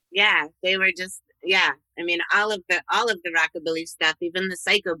 Yeah, they were just, yeah. I mean, all of the rockabilly stuff, even the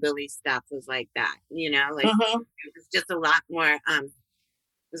psychobilly stuff was like that. Like Mm-hmm. it was just a lot more. It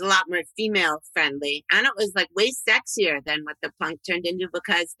was a lot more female friendly, and it was like way sexier than what the punk turned into,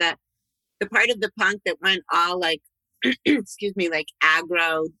 because the part of the punk that went all like, excuse me, like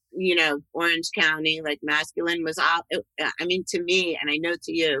aggro, Orange County, like masculine, was all. I mean, to me, and I know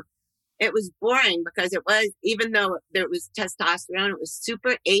to you, it was boring because it was, even though there was testosterone, it was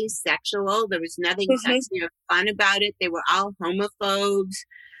super asexual. There was nothing sexy or fun about it. They were all homophobes.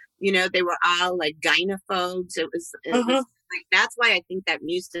 They were all like gynophobes. It was like, that's why I think that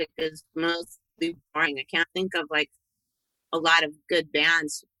music is mostly boring. I can't think of like a lot of good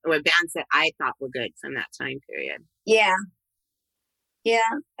bands or bands that I thought were good from that time period. Yeah.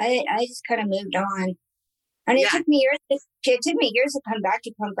 I just kind of moved on, and it took me years. It took me years to come back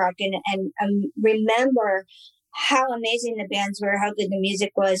to punk rock and remember how amazing the bands were, how good the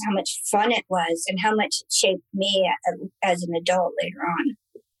music was, how much fun it was, and how much it shaped me as an adult later on.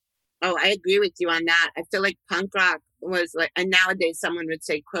 Oh, I agree with you on that. I feel like punk rock was like, and nowadays someone would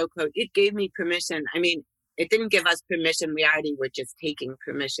say, quote, quote, it gave me permission. I mean, it didn't give us permission. We already were just taking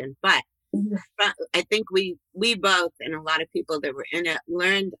permission. But I think we both, and a lot of people that were in it,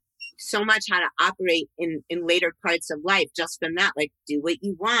 learned so much how to operate in later parts of life just from that. Like, do what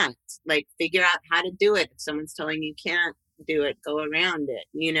you want. Like, figure out how to do it. If someone's telling you can't do it, go around it,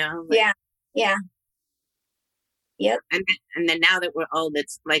 Like, Yeah. Yep. And then now that we're old,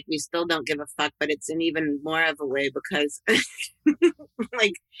 it's like we still don't give a fuck, but it's in even more of a way because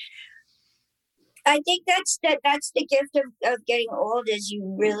like I think that's the gift of getting old is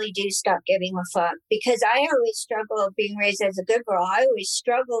you really do stop giving a fuck. Because I always struggle being raised as a good girl. I always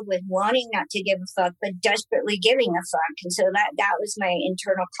struggled with wanting not to give a fuck, but desperately giving a fuck. And so that was my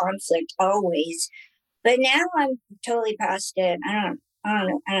internal conflict always. But now I'm totally past it. I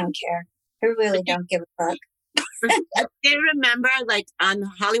don't care. I really don't give a fuck. I still remember, like, on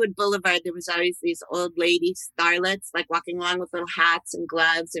Hollywood Boulevard, there was always these old lady starlets, like, walking along with little hats and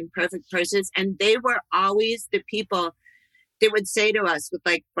gloves and perfect purses. And they were always the people that would say to us with,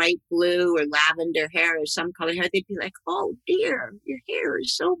 like, bright blue or lavender hair or some color hair, they'd be like, oh, dear, your hair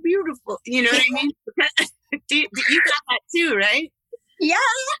is so beautiful. You know what I mean? You got that too, right? Yeah.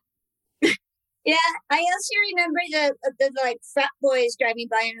 Yeah. I also remember the like, frat boys driving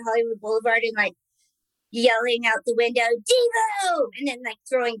by on Hollywood Boulevard and, like, yelling out the window, Devo! And then like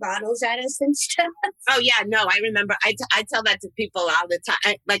throwing bottles at us and stuff. Oh yeah, no, I remember. I tell that to people all the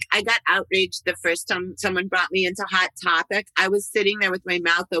time. I got outraged the first time someone brought me into Hot Topic. I was sitting there with my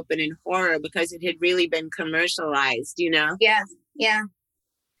mouth open in horror because it had really been commercialized, you know? Yeah, yeah.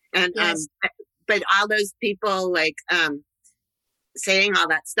 And yes. But all those people like saying all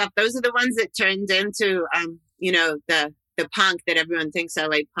that stuff, those are the ones that turned into you know, the punk that everyone thinks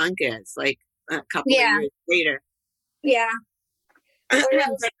LA punk is, like a couple of years later. Yeah.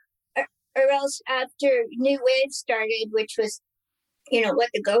 Or else after New Wave started, which was, you know, what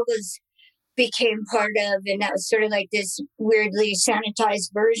the Go-Go's became part of, and that was sort of like this weirdly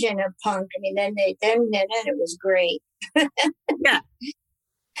sanitized version of punk. I mean, then it was great. Yeah.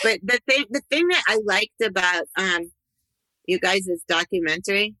 But the thing that I liked about you guys'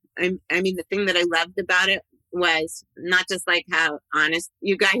 documentary, I mean, the thing that I loved about it was not just like how honest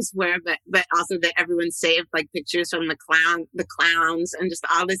you guys were, but also that everyone saved like pictures from the clowns and just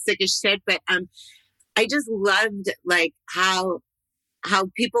all this sickish shit. But I just loved like how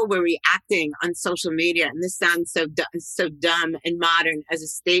people were reacting on social media, and this sounds so dumb and modern as a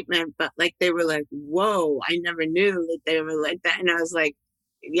statement, but like they were like, "Whoa, I never knew that they were like that," and I was like,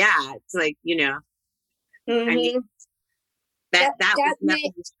 "Yeah, it's like, you know." Mm-hmm. I mean, that was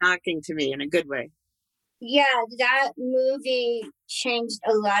nothing shocking to me in a good way. Yeah, that movie changed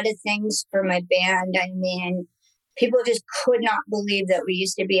a lot of things for my band. I mean, people just could not believe that we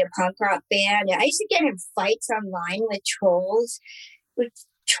used to be a punk rock band. I used to get in fights online with trolls. With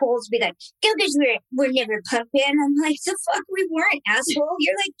trolls be like, "Go-Go's we're never a punk band." I'm like, the fuck we weren't, asshole.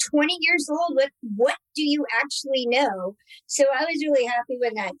 You're like 20 years old. What do you actually know? So I was really happy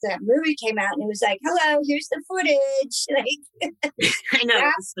when that movie came out and it was like, hello, here's the footage. Like, I know.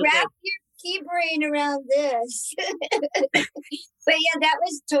 wrap your key brain around this. But yeah, that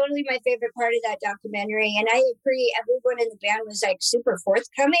was totally my favorite part of that documentary. And I agree, everyone in the band was like super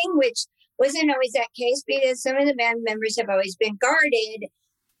forthcoming, which wasn't always that case because some of the band members have always been guarded.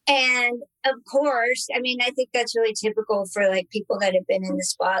 And of course, I mean, I think that's really typical for like people that have been in the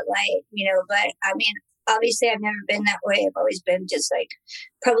spotlight, you know, but I mean, obviously I've never been that way. I've always been just like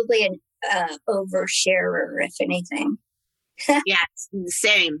probably an oversharer, if anything. Yeah,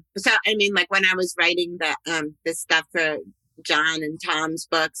 same. So, I mean, like when I was writing the stuff for John and Tom's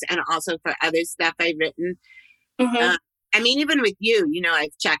books and also for other stuff I've written, Mm-hmm. I mean, even with you, you know,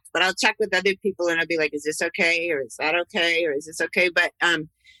 I've checked, but I'll check with other people and I'll be like, is this okay? Or is that okay? Or is this okay? But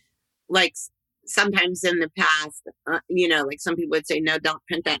like sometimes in the past, you know, like some people would say, no, don't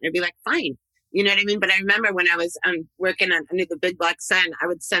print that. And I'd be like, fine. You know what I mean? But I remember when I was working on Under the Big Black Sun, I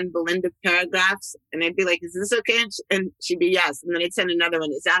would send Belinda paragraphs and I'd be like, is this okay? And she'd be yes. And then I'd send another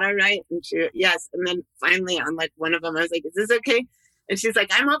one. Is that all right? And she, yes. And then finally on like one of them, I was like, is this okay? And she's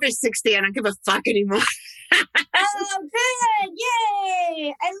like, I'm over 60. I don't give a fuck anymore. Oh, good.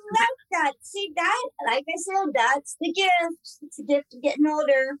 Yay. I love that. See that? Like I said, that's the gift. It's a gift of getting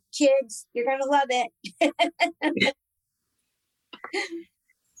older. Kids, you're going to love it.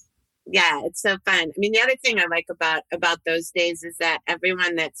 Yeah, it's so fun. I mean, the other thing I like about those days is that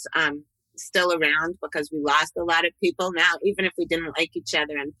everyone that's still around, because we lost a lot of people now, even if we didn't like each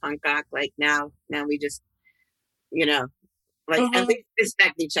other in punk rock, like now we just, you know, like at least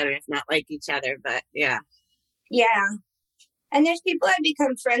respect each other, if not like each other. But yeah. Yeah. And there's people I've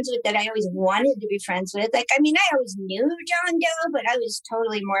become friends with that I always wanted to be friends with. Like, I mean, I always knew John Doe, but I was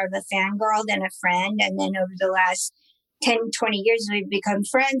totally more of a fangirl than a friend. And then over the last 10, 20 years, we've become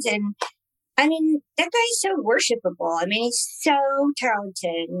friends. And I mean, that guy's so worshipable. I mean, he's so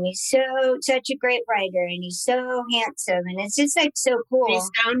talented and he's such a great writer and he's so handsome. And it's just like so cool. He's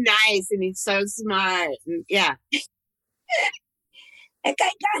so nice and he's so smart. And, yeah. That guy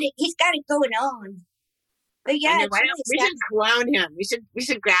got it. He's got it going on. But yeah, I know. it's Why don't, really we sad. should clone him. We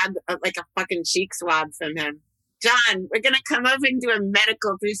should grab like a fucking cheek swab from him. John, we're gonna come over and do a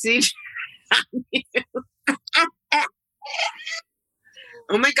medical procedure on you.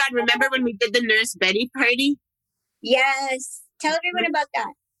 Oh my God! Remember when we did the Nurse Betty party? Yes. Tell everyone about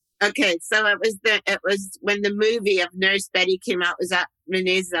that. Okay, so it was when the movie of Nurse Betty came out. Was that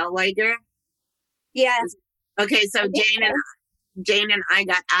Renee Zellweger? Yeah. Okay, so I think Jane and I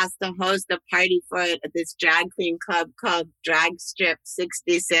got asked to host a party for it at this drag queen club called Drag Strip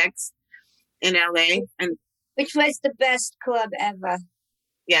 66 in LA. And Which was the best club ever.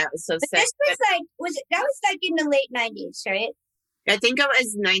 yeah, it was so But sick. this was that was like in the late 90s, right? I think it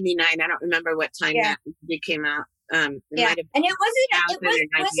was 99. I don't remember what time Yeah. that movie came out. It Yeah. might have And it wasn't 2000 or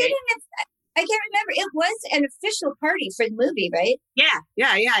 98. I can't remember. It was an official party for the movie, right? Yeah.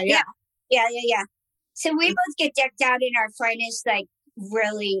 Yeah. So we both get decked out in our finest, like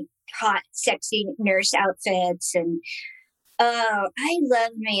really hot, sexy nurse outfits. And oh, I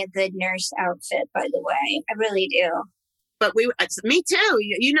love me a good nurse outfit, by the way. I really do. But me too.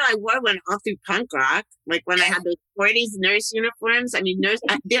 You know, I wore one all through punk rock. Like when I had those 40s nurse uniforms. I mean,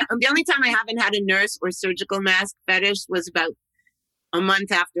 the only time I haven't had a nurse or surgical mask fetish was about a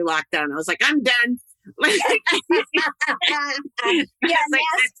month after lockdown. I was like, I'm done. Yeah,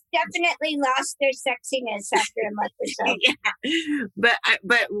 masks definitely lost their sexiness after a month or so. Yeah.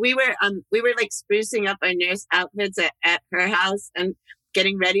 But we were like sprucing up our nurse outfits at her house and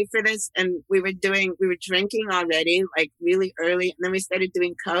getting ready for this, and we were drinking already, like really early, and then we started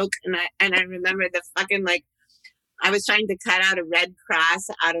doing coke, and I remember the fucking, like, I was trying to cut out a red cross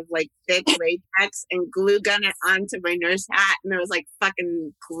out of like thick latex and glue gun it onto my nurse hat, and there was like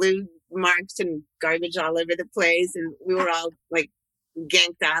fucking glue marks and garbage all over the place, and we were all like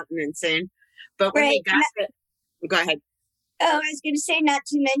ganked out and insane. But when we got it, go ahead. Oh, I was going to say, not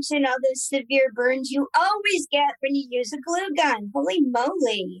to mention all those severe burns you always get when you use a glue gun. Holy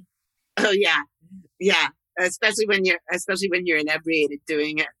moly! Oh yeah. Especially when you're inebriated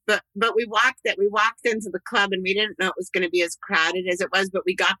doing it. But we walked into the club, and we didn't know it was going to be as crowded as it was. But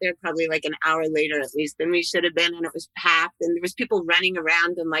we got there probably like an hour later at least than we should have been, and it was packed. And there was people running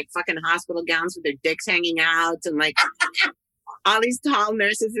around in like fucking hospital gowns with their dicks hanging out, and like all these tall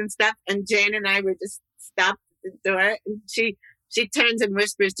nurses and stuff. And Jane and I were just stopped at the door, and she turns and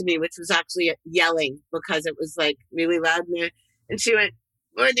whispers to me, which was actually yelling because it was like really loud in there. And she went,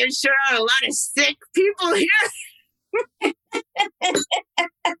 "Boy, there sure are a lot of sick people here."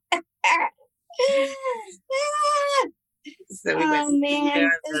 So we Oh man,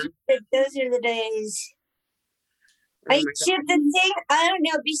 those are the days. Oh the thing, I don't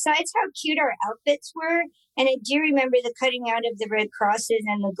know, besides how cute our outfits were, and I do remember the cutting out of the red crosses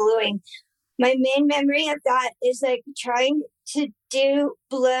and the gluing, my main memory of that is like trying to do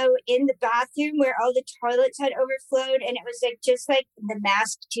blow in the bathroom where all the toilets had overflowed, and it was like just like the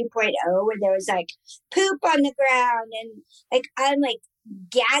Mask 2.0 where there was like poop on the ground, and like I'm like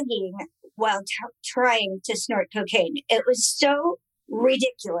gagging while trying to snort cocaine. It was so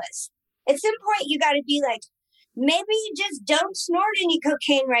ridiculous. At some point you got to be like, maybe you just don't snort any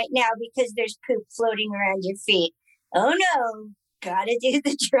cocaine right now because there's poop floating around your feet. Oh no, gotta do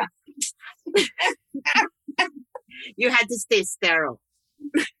the drugs. You had to stay sterile.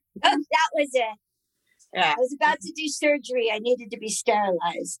 Oh, that was it. Yeah. I was about to do surgery. I needed to be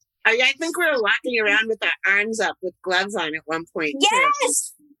sterilized. I think we were walking around with our arms up with gloves on at one point.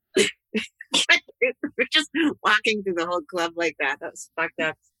 Yes! We're just walking through the whole club like that. That was fucked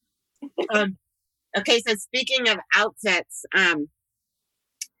up. Okay, so speaking of outfits,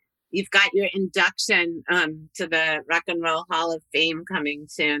 you've got your induction to the Rock and Roll Hall of Fame coming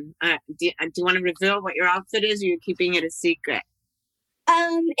soon. Do you want to reveal what your outfit is, or you're keeping it a secret?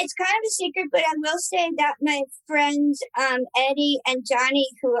 It's kind of a secret, but I will say that my friends Eddie and Johnny,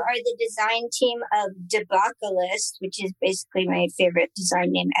 who are the design team of Debacalist, which is basically my favorite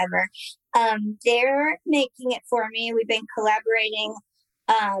design name ever, they're making it for me. We've been collaborating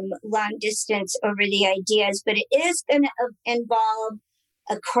long distance over the ideas, but it is going to involve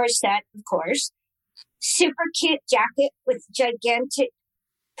a corset, of course, super cute jacket with gigantic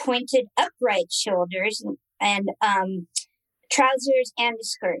pointed upright shoulders, and trousers and a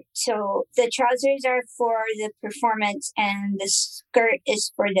skirt. So the trousers are for the performance and the skirt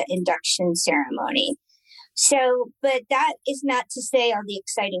is for the induction ceremony. So, but that is not to say all the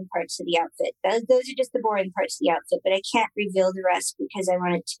exciting parts of the outfit. Those are just the boring parts of the outfit, but I can't reveal the rest because I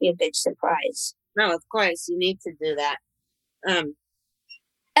want it to be a big surprise. No, of course, you need to do that. Oh,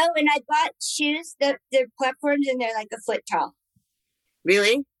 and I bought shoes. They're platforms and they're like a foot tall.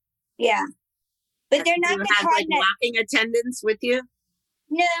 Really? Yeah. But they're not Do you the have kind like walking attendants with you?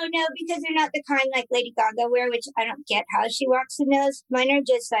 No, because they're not the kind like Lady Gaga wear, which I don't get how she walks in those. Mine are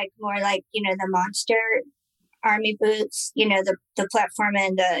just like more like, the monster army boots, the platform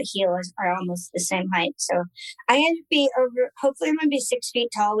and the heels are almost the same height. So I end up being hopefully I'm going to be 6 feet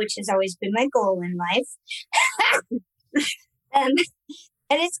tall, which has always been my goal in life. And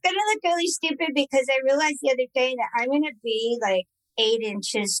it's going to look really stupid because I realized the other day that I'm going to be like 8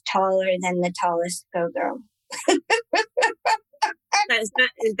 inches taller than the tallest go-go.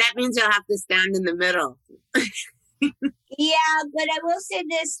 That means you'll have to stand in the middle. Yeah, but I will say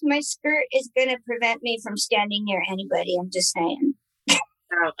this, my skirt is going to prevent me from standing near anybody. I'm just saying.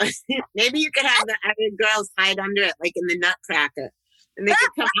 Oh, maybe you could have the other girls hide under it, like in the Nutcracker, and they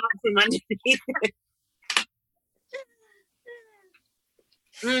could come out from underneath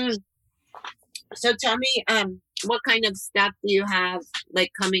it. So tell me, what kind of stuff do you have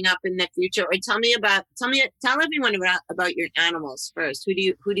like coming up in the future? Or tell everyone about your animals first. Who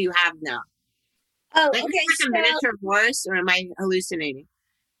do you have now? Oh, like, okay. Like a miniature horse, or am I hallucinating?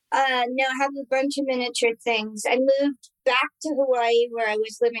 No, I have a bunch of miniature things. I moved back to Hawaii where I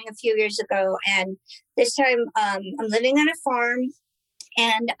was living a few years ago, and this time I'm living on a farm,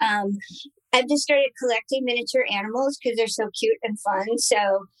 and I've just started collecting miniature animals because they're so cute and fun.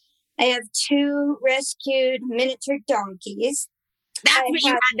 So I have 2 rescued miniature donkeys. That's what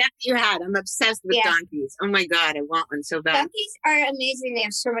you had. I'm obsessed with donkeys. Oh my God, I want one so bad. Donkeys are amazing. They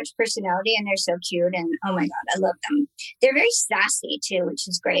have so much personality and they're so cute. And oh my God, I love them. They're very sassy too, which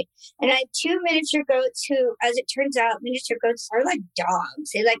is great. And I have 2 miniature goats who, as it turns out, miniature goats are like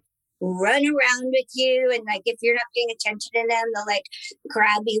dogs. They like run around with you. And like, if you're not paying attention to them, they'll like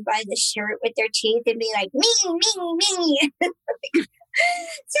grab you by the shirt with their teeth and be like, me.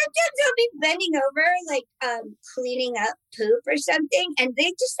 Sometimes I'll be bending over, like cleaning up poop or something, and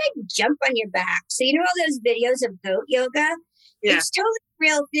they just like jump on your back. So you know all those videos of goat yoga? Yeah. It's totally a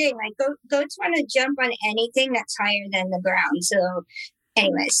real thing. Like goats want to jump on anything that's higher than the ground. So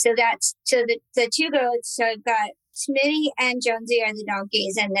anyway, the 2 goats. So I've got Smitty and Jonesy are the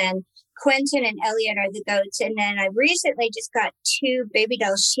donkeys, and then Quentin and Elliot are the goats. And then I recently just got 2 baby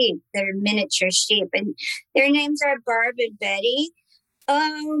doll sheep. They're miniature sheep, and their names are Barb and Betty.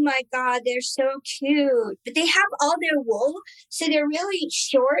 Oh my God, they're so cute. But they have all their wool, so they're really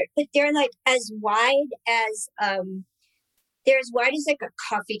short, but they're like as wide as they're as wide as like a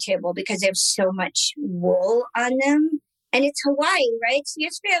coffee table because they have so much wool on them. And it's Hawaii, right? So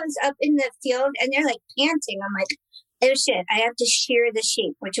yesterday I was up in the field and they're like panting. I'm like, oh shit, I have to shear the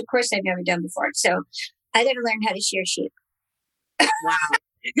sheep, which of course I've never done before. So I got to learn how to shear sheep. Wow. Oh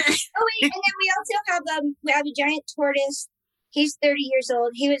wait, and then we have a giant tortoise. He's 30 years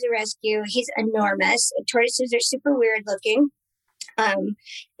old. He was a rescue. He's enormous. Tortoises are super weird looking. And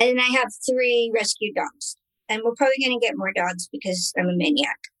then I have 3 rescue dogs. And we're probably going to get more dogs because I'm a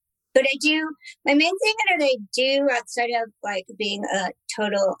maniac. But my main thing that I do outside of like being a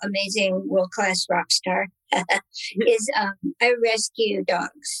total amazing world-class rock star is I rescue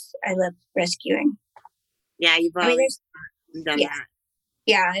dogs. I love rescuing. Yeah, you've always done that.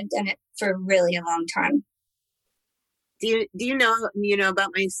 Yeah, I've done it for really a long time. Do you know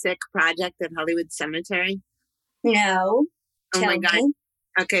about my sick project at Hollywood Cemetery? No. Oh my God.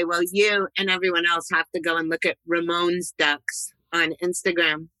 Okay, well, you and everyone else have to go and look at Ramon's ducks on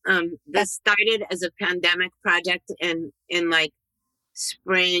Instagram. This started as a pandemic project in like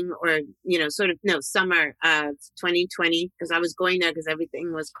spring or summer of 2020, because I was going there because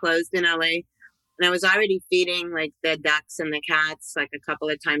everything was closed in LA. And I was already feeding like the ducks and the cats like a couple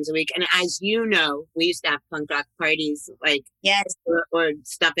of times a week. And as you know, we used to have punk rock parties like or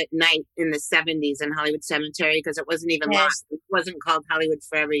stuff at night in the 70s in Hollywood Cemetery because it wasn't even locked. It wasn't called Hollywood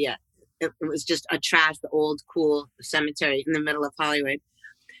Forever yet. It was just a trash, old, cool cemetery in the middle of Hollywood.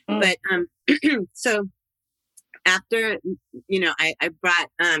 But so after, I brought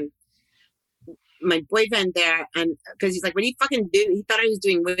my boyfriend there, and because he's like, what do you fucking do? He thought I was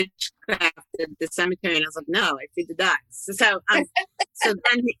doing witchcraft at the cemetery, and I was like, no, I feed the ducks. So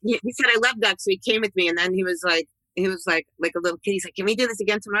then he said, I love ducks. So he came with me, and then he was like a little kid. He's like, can we do this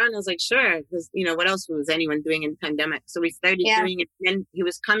again tomorrow? And I was like, sure, because what else was anyone doing in pandemic? So we started doing it, and then he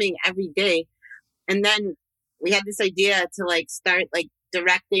was coming every day, and then we had this idea to like start like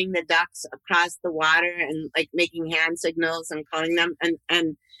directing the ducks across the water and like making hand signals and calling them,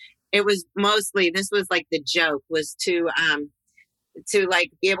 and it was mostly, this was like the joke, was to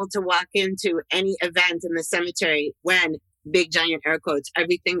like be able to walk into any event in the cemetery when, big giant air quotes,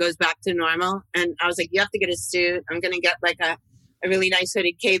 everything goes back to normal. And I was like, you have to get a suit. I'm going to get like a really nice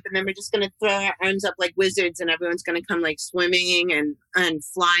hooded cape. And then we're just going to throw our arms up like wizards and everyone's going to come like swimming and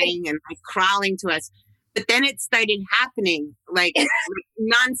flying and like crawling to us. But then it started happening like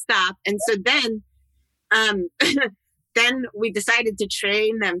nonstop. And so then, then we decided to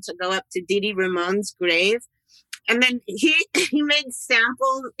train them to go up to Didi Ramon's grave. And then he made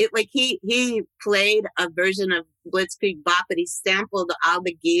samples. He played a version of Blitzkrieg Bop, but he sampled all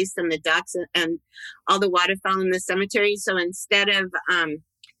the geese and the ducks and all the waterfowl in the cemetery. So instead of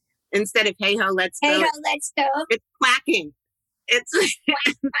hey ho, let's go, it's quacking. It's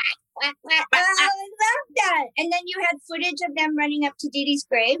Oh, I love that. And then you had footage of them running up to Dee Dee's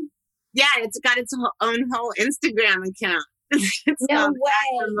grave? Yeah, it's got its own whole Instagram account. It's No called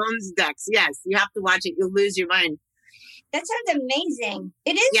way. Ramon's Ducks. Yes, you have to watch it. You'll lose your mind. That sounds amazing.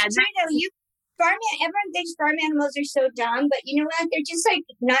 It is, Yeah, everyone thinks farm animals are so dumb, but you know what? They're just like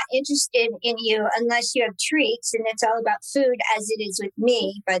not interested in you unless you have treats, and it's all about food, as it is with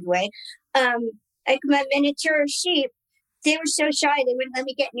me, by the way. Like my miniature sheep, they were so shy, they wouldn't let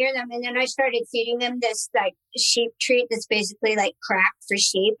me get near them. And then I started feeding them this like sheep treat that's basically like crack for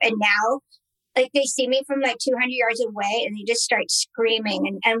sheep. And now, like they see me from like 200 yards away and they just start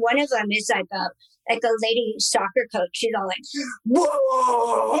screaming. And one of them is like a lady soccer coach. She's all like,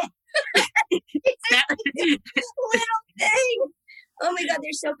 whoa! It's like this little thing. Oh my God,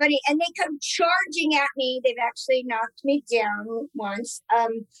 they're so funny. And they come charging at me. They've actually knocked me down once.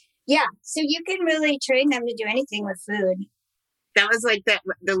 Yeah, so you can really train them to do anything with food. That was like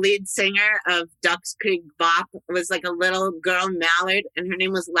the lead singer of Ducks Creek Bop was like a little girl mallard, and her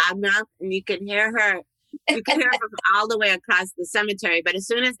name was Loudmouth, and you could hear her from all the way across the cemetery. But as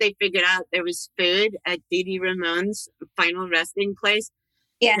soon as they figured out there was food at Didi Ramon's final resting place,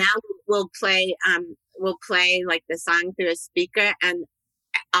 yeah, now we'll play like the song through a speaker, and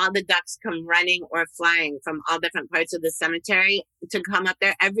all the ducks come running or flying from all different parts of the cemetery to come up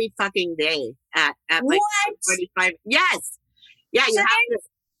there every fucking day at like what? 45. Yes. Yeah, so you have to.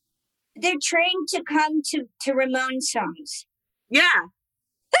 They're trained to come to Ramon songs. Yeah.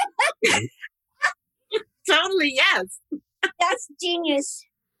 Totally, yes. That's genius.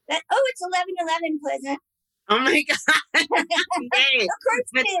 It's 11:11, Pleasant. Oh my God. Yay. Of course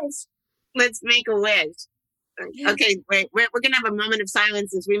it is. Let's make a wish. Okay, wait, we're going to have a moment of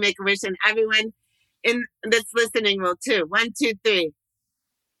silence as we make a wish, and everyone that's listening will too. 1, 2, 3.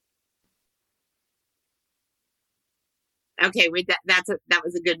 Okay, that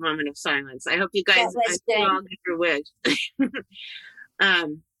was a good moment of silence. I hope you guys all get your wish.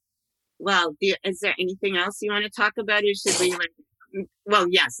 Well, is there anything else you want to talk about, or should we well,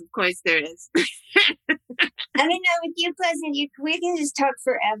 yes, of course there is. I don't know, with you, Pleasant, we can just talk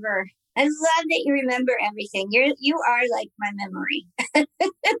forever. I love that you remember everything. You are like my memory.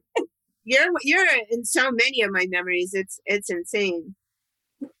 You're in so many of my memories. It's insane.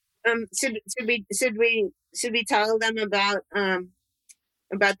 Should we tell them about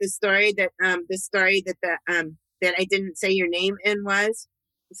the story that that I didn't say your name in was,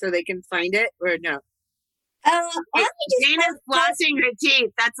 so they can find it, or no? Dana's flossing her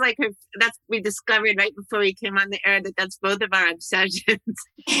teeth. That's we discovered right before we came on the air that's both of our obsessions.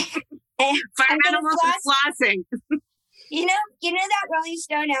 Farm animals and flossing. You know that Rolling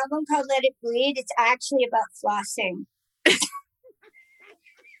Stone album called Let It Bleed? It's actually about flossing.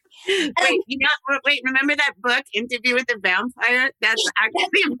 Wait, remember that book, Interview with the Vampire? That's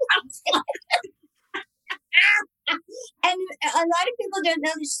actually about flossing. And a lot of people don't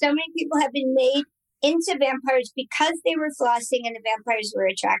know that so many people have been made into vampires because they were flossing and the vampires were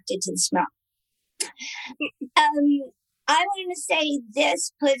attracted to the smell. I want to say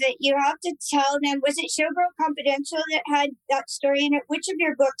this, Pleasant. You have to tell them, was it Showgirl Confidential that had that story in it? Which of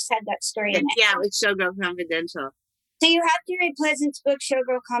your books had that story in it? Yeah, it was Showgirl Confidential. So you have to read Pleasant's book,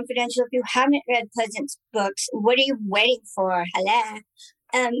 Showgirl Confidential. If you haven't read Pleasant's books, what are you waiting for? Hello.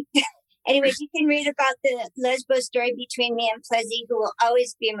 Anyways, you can read about the lesbo story between me and Pleasy, who will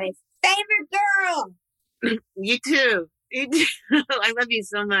always be my favorite girl. You too. I love you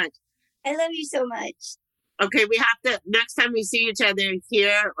so much. I love you so much. Okay, we have to, next time we see each other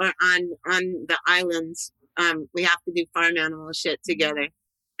here or on the islands, we have to do farm animal shit together.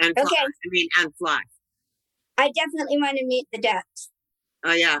 And and fly. I definitely want to meet the ducks.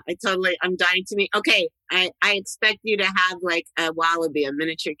 Oh yeah, I'm dying to meet. Okay, I expect you to have like a wallaby, a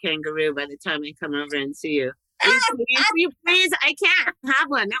miniature kangaroo, by the time I come over and see you. Please, I can't have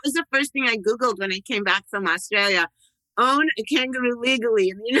one. That was the first thing I Googled when I came back from Australia. Own a kangaroo legally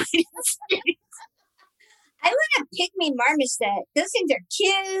in the United States. I want a pygmy marmoset. Those things are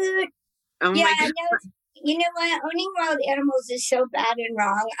cute. Oh yeah, my God. you know what? Owning wild animals is so bad and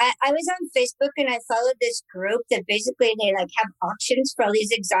wrong. I was on Facebook and I followed this group that basically they like have auctions for all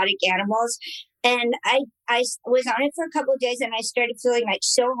these exotic animals. And I was on it for a couple of days and I started feeling like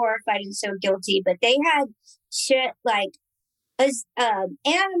so horrified and so guilty. But they had shit like an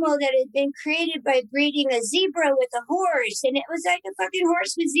animal that had been created by breeding a zebra with a horse. And it was like a fucking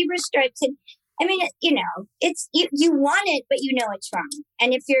horse with zebra stripes. And I mean, you know, it's you want it, but you know it's wrong.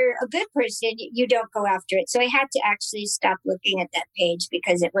 And if you're a good person, you don't go after it. So I had to actually stop looking at that page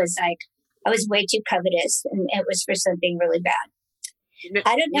because it was like I was way too covetous and it was for something really bad.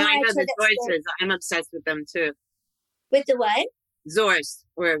 I don't know. I know the Zorses. I'm obsessed with them too. With the what? Zorse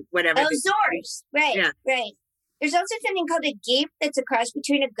or whatever. Oh, Zorse. Right, yeah. Right. There's also something called a geep that's a cross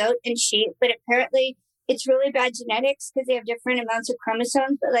between a goat and sheep, but apparently it's really bad genetics because they have different amounts of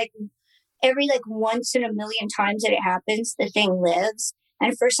chromosomes. But like every like once in a million times that it happens, the thing lives.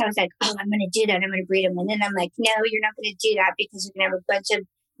 And at first I was like, oh, I'm going to do that. I'm going to breed them. And then I'm like, no, you're not going to do that because you're going to have a bunch of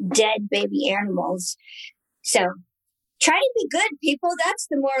dead baby animals. So try to be good, people. That's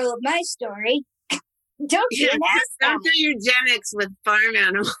the moral of my story. Don't be an asshole. Don't do eugenics with farm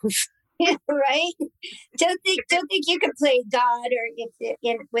animals. Right? Don't think you can play God or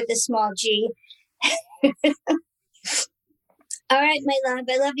with a small G. All right, my love.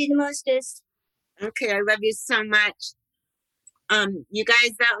 I love you the mostest. Okay, I love you so much. You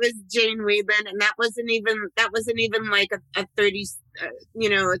guys, that was Jane Wiedlin, and that wasn't even like a 30, a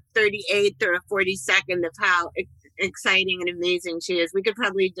 38th or a 42nd of how exciting and amazing she is. We could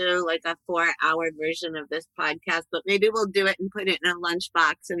probably do like a 4-hour version of this podcast, but maybe we'll do it and put it in a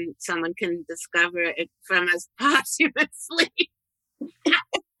lunchbox and someone can discover it from us posthumously.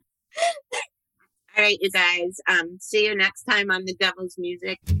 All right, you guys. See you next time on The Devil's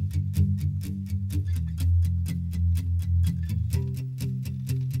Music.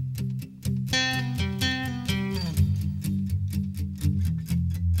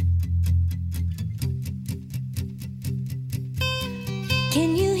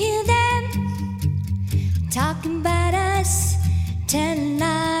 Can you hear them talking about us, telling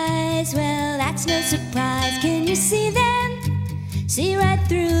lies? Well, that's no surprise. Can you see them? See right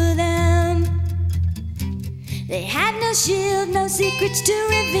through them. They have no shield, no secrets to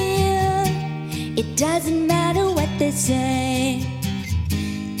reveal. It doesn't matter what they say.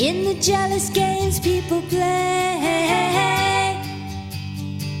 In the jealous games people play,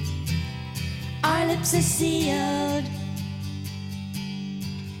 our lips are sealed.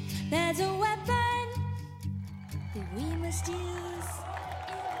 There's a weapon that we must use.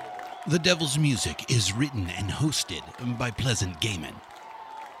 The Devil's Music is written and hosted by Pleasant Gaiman.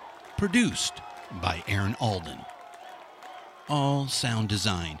 Produced by Aaron Alden. All sound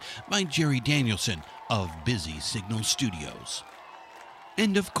design by Jerry Danielson of Busy Signal Studios.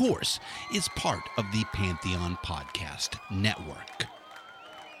 And of course, is part of the Pantheon Podcast Network.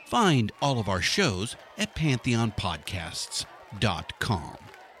 Find all of our shows at pantheonpodcasts.com.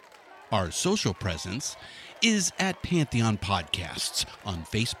 Our social presence is at Pantheon Podcasts on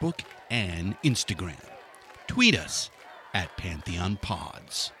Facebook and Instagram. Tweet us at Pantheon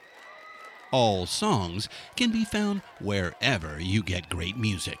Pods. All songs can be found wherever you get great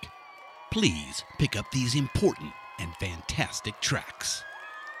music. Please pick up these important and fantastic tracks.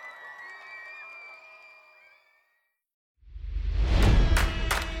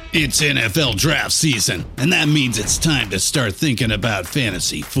 It's NFL draft season, and that means it's time to start thinking about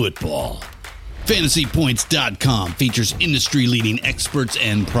fantasy football. FantasyPoints.com features industry-leading experts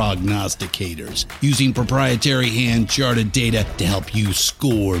and prognosticators using proprietary hand-charted data to help you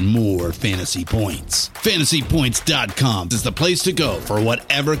score more fantasy points. FantasyPoints.com is the place to go for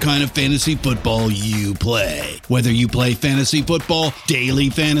whatever kind of fantasy football you play. Whether you play fantasy football, daily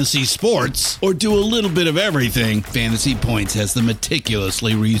fantasy sports, or do a little bit of everything, Fantasy Points has the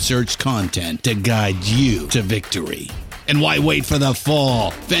meticulously researched content to guide you to victory. And why wait for the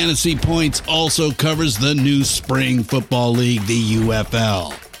fall? Fantasy Points also covers the new spring football league, the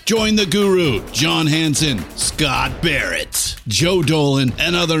UFL. Join the guru, John Hansen, Scott Barrett, Joe Dolan,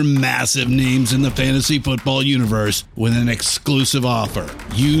 and other massive names in the fantasy football universe with an exclusive offer.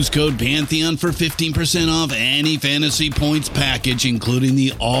 Use code Pantheon for 15% off any Fantasy Points package, including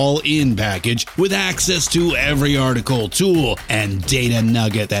the all-in package, with access to every article, tool, and data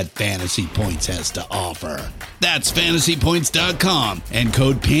nugget that Fantasy Points has to offer. That's FantasyPoints.com and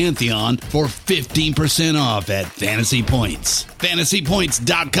code Pantheon for 15% off at Fantasy Points.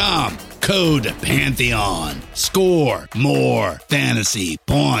 FantasyPoints.com, code Pantheon. Score more fantasy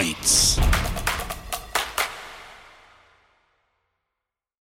points.